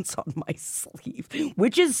emotions on my sleeve,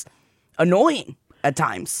 which is annoying at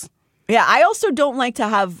times. Yeah, I also don't like to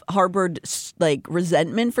have harbored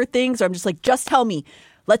resentment for things. Or I'm just just tell me.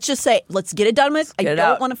 Let's just say, let's get it done with. I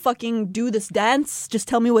don't want to fucking do this dance. Just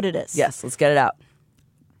tell me what it is. Yes, let's get it out.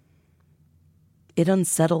 It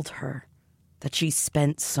unsettled her that she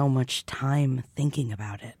spent so much time thinking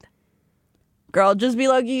about it. Girl, just be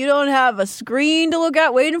lucky you don't have a screen to look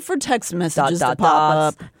at waiting for text messages to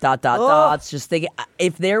pop up. Dots. Just think,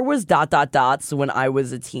 if there was dots when I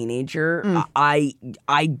was a teenager, my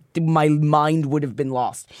mind would have been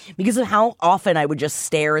lost because of how often I would just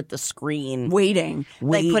stare at the screen, waiting.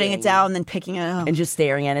 Putting it down and then picking it up and just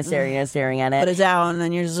staring at it. Put it down, and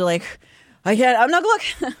then you're just I can't. I'm not gonna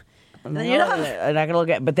look. I'm not gonna look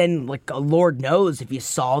at. But then, Lord knows if you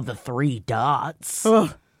saw the 3 dots.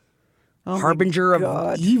 Harbinger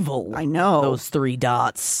of evil. I know. Those 3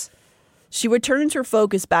 dots. She returns her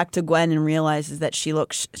focus back to Gwen and realizes that she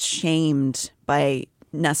looks shamed by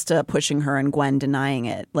Nesta pushing her and Gwen denying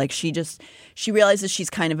it. She realizes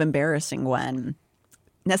she's kind of embarrassing Gwen.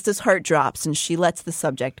 Nesta's heart drops and she lets the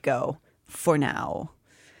subject go for now.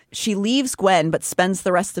 She leaves Gwen, but spends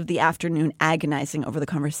the rest of the afternoon agonizing over the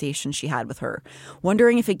conversation she had with her,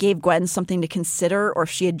 wondering if it gave Gwen something to consider or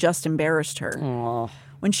if she had just embarrassed her. Aww.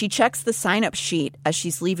 When she checks the sign-up sheet as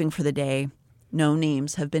she's leaving for the day, no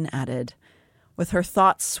names have been added. With her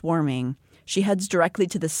thoughts swarming, she heads directly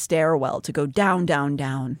to the stairwell to go down, down,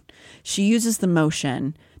 down. She uses the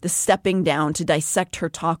motion, the stepping down, to dissect her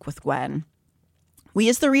talk with Gwen. We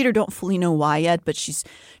as the reader don't fully know why yet, but she's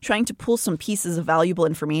trying to pull some pieces of valuable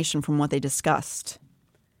information from what they discussed.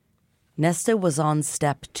 Nesta was on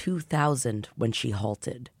step 2000 when she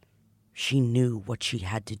halted. She knew what she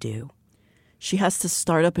had to do. She has to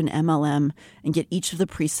start up an MLM and get each of the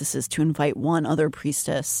priestesses to invite one other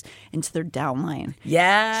priestess into their downline.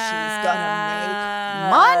 Yeah. She's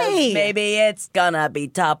gonna make money. Maybe it's gonna be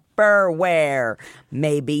Tupperware.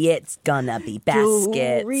 Maybe it's gonna be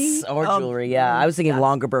baskets. Jewelry. Yeah, I was thinking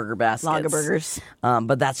Longaberger baskets. Longabergers.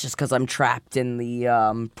 But that's just because I'm trapped in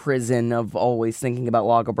the prison of always thinking about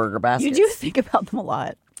Longaberger baskets. You do think about them a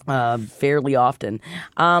lot. Fairly often.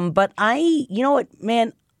 But you know what,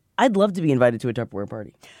 man? I'd love to be invited to a Tupperware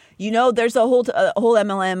party. There's a whole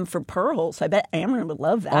MLM for pearls. I bet Amron would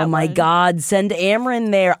love that. Oh, my God. Send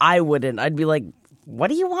Amron there. I wouldn't. I'd be like, what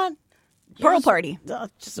do you want? Pearl party.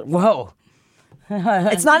 Whoa.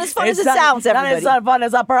 It's not as fun as it sounds, everybody. It's not fun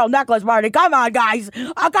as a pearl necklace party. Come on, guys.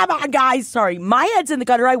 Oh, come on, guys. Sorry. My head's in the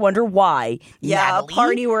gutter. I wonder why. Yeah, Natalie? A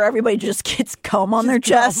party where everybody just gets cum on their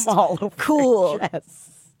chest. All over cool. Their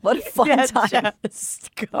chest. What a fun time.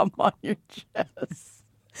 Just come on your chest.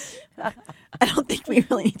 I don't think we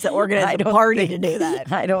really need to organize a party to do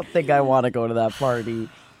that. I don't think I want to go to that party.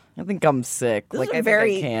 I think I'm sick. This is a I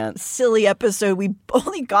very can't. silly episode. We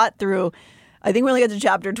only got through, I think we only got to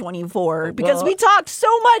chapter 24 because we talked so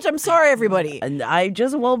much. I'm sorry, everybody. And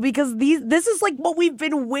because this is what we've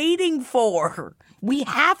been waiting for. We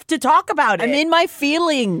have to talk about it. I'm in my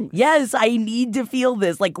feeling. Yes, I need to feel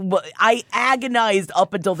this. I agonized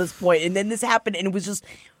up until this point, and then this happened, and it was just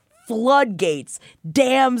floodgates,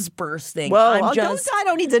 dams bursting. Well, I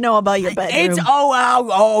don't need to know about your bedroom.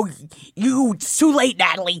 It's too late,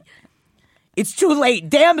 Natalie. It's too late.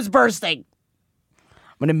 Dams bursting.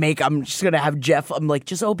 I'm just gonna have Jeff.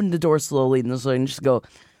 Just open the door slowly and just go.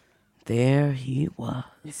 There he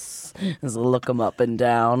was. Just look him up and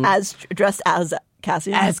down. Dressed as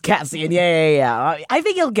Cassian. As Cassian, yeah. I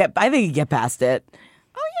think he'd get past it.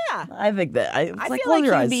 Oh yeah. I think that. I feel like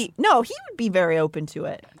he would be very open to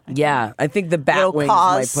it. Yeah, I think the bat wings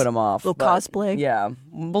might put him off. Little cosplay. Yeah,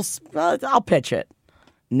 I'll pitch it.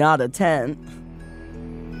 Not a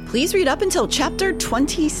 10. Please read up until chapter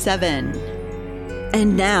 27.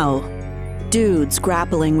 And now, dudes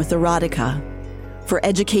grappling with erotica for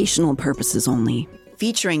educational purposes only.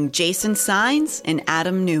 Featuring Jason Sines and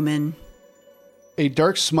Adam Newman. A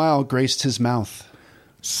dark smile graced his mouth.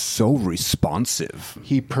 So responsive.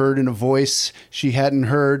 He purred in a voice she hadn't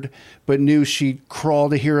heard, but knew she'd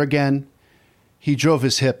crawl to hear again. He drove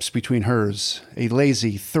his hips between hers, a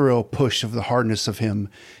lazy, thorough push of the hardness of him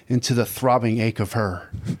into the throbbing ache of her.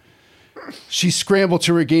 She scrambled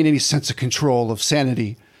to regain any sense of control, of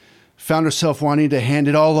sanity, found herself wanting to hand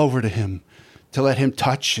it all over to him, to let him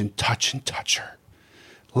touch and touch and touch her,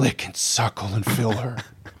 lick and suckle and fill her.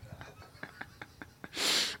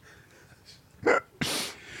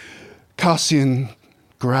 Cassian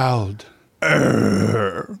growled,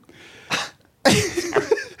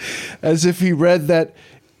 as if he read that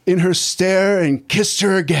in her stare, and kissed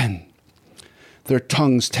her again. Their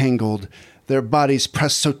tongues tangled, their bodies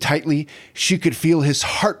pressed so tightly she could feel his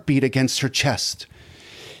heartbeat against her chest.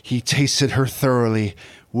 He tasted her thoroughly,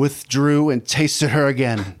 withdrew, and tasted her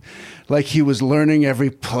again, like he was learning every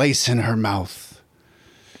place in her mouth.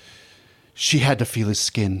 She had to feel his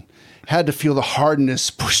skin, had to feel the hardness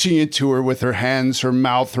pushing into her with her hands, her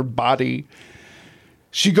mouth, her body.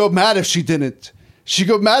 She'd go mad if she didn't. She'd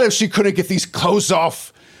go mad if she couldn't get these clothes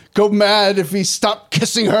off. Go mad if he stopped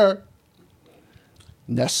kissing her.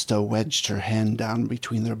 Nesta wedged her hand down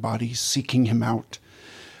between their bodies, seeking him out.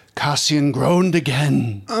 Cassian groaned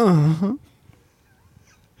again.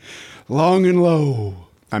 Long and low.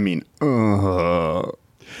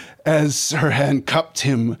 As her hand cupped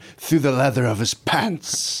him through the leather of his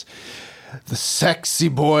pants. The sexy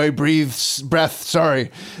boy breathed breath. The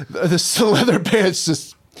leather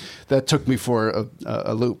pants that took me for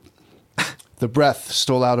a loop. The breath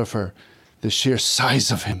stole out of her, the sheer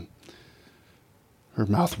size of him. Her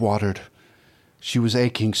mouth watered. She was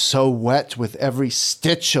aching, so wet with every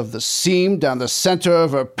stitch of the seam down the center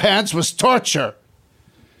of her pants was torture.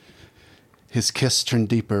 His kiss turned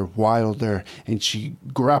deeper, wilder, and she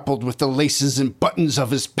grappled with the laces and buttons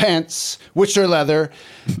of his pants, which are leather.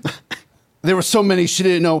 There were so many she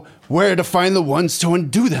didn't know where to find the ones to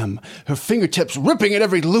undo them, her fingertips ripping at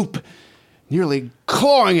every loop, nearly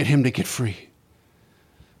clawing at him to get free.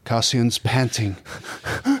 Cassian's panting,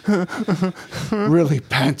 really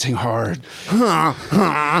panting hard,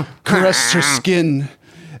 caressed her skin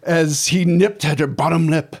as he nipped at her bottom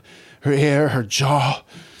lip, her hair, her jaw.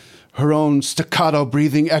 Her own staccato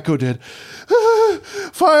breathing echoed it.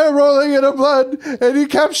 Fire rolling in her blood, and he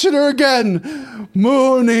captured her again,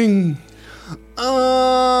 moaning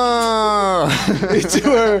into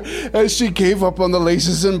her as she gave up on the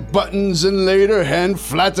laces and buttons and laid her hand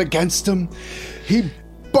flat against him. He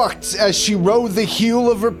bucked as she rode the heel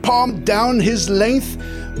of her palm down his length,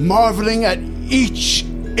 marveling at each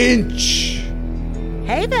inch.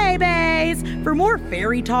 Hey, babies! For more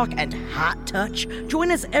fairy talk and hot touch,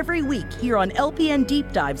 join us every week here on LPN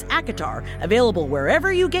Deep Dives ACOTAR, available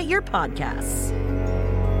wherever you get your podcasts.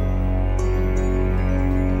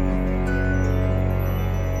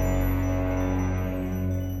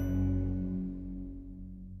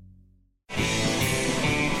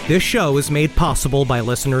 This show is made possible by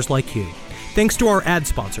listeners like you. Thanks to our ad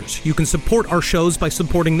sponsors, you can support our shows by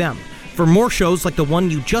supporting them. For more shows like the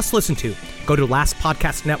one you just listened to, go to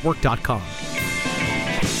lastpodcastnetwork.com.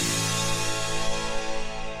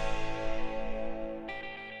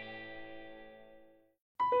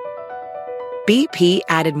 BP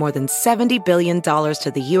added more than $70 billion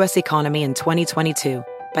to the U.S. economy in 2022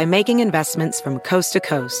 by making investments from coast to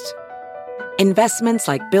coast. Investments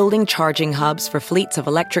like building charging hubs for fleets of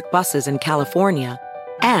electric buses in California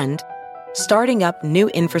and starting up new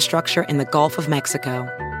infrastructure in the Gulf of Mexico.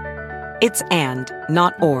 It's and,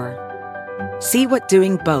 not or. See what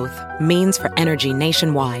doing both means for energy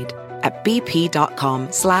nationwide at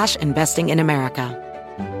bp.com/investing in America.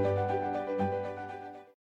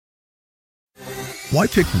 Why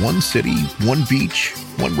pick one city, one beach,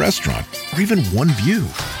 one restaurant, or even one view?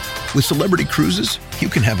 With Celebrity Cruises, you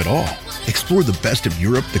can have it all. Explore the best of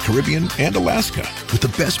Europe, the Caribbean, and Alaska with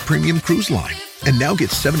the best premium cruise line. And now get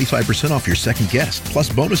 75% off your second guest, plus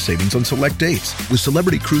bonus savings on select dates with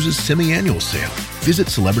Celebrity Cruises semi-annual sale. Visit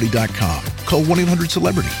Celebrity.com, call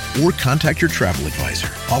 1-800-CELEBRITY, or contact your travel advisor.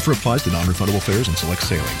 Offer applies to non-refundable fares and select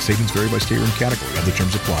sailing. Savings vary by stateroom category. Other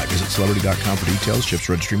terms apply. Visit Celebrity.com for details. Ships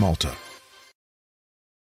Registry, Malta.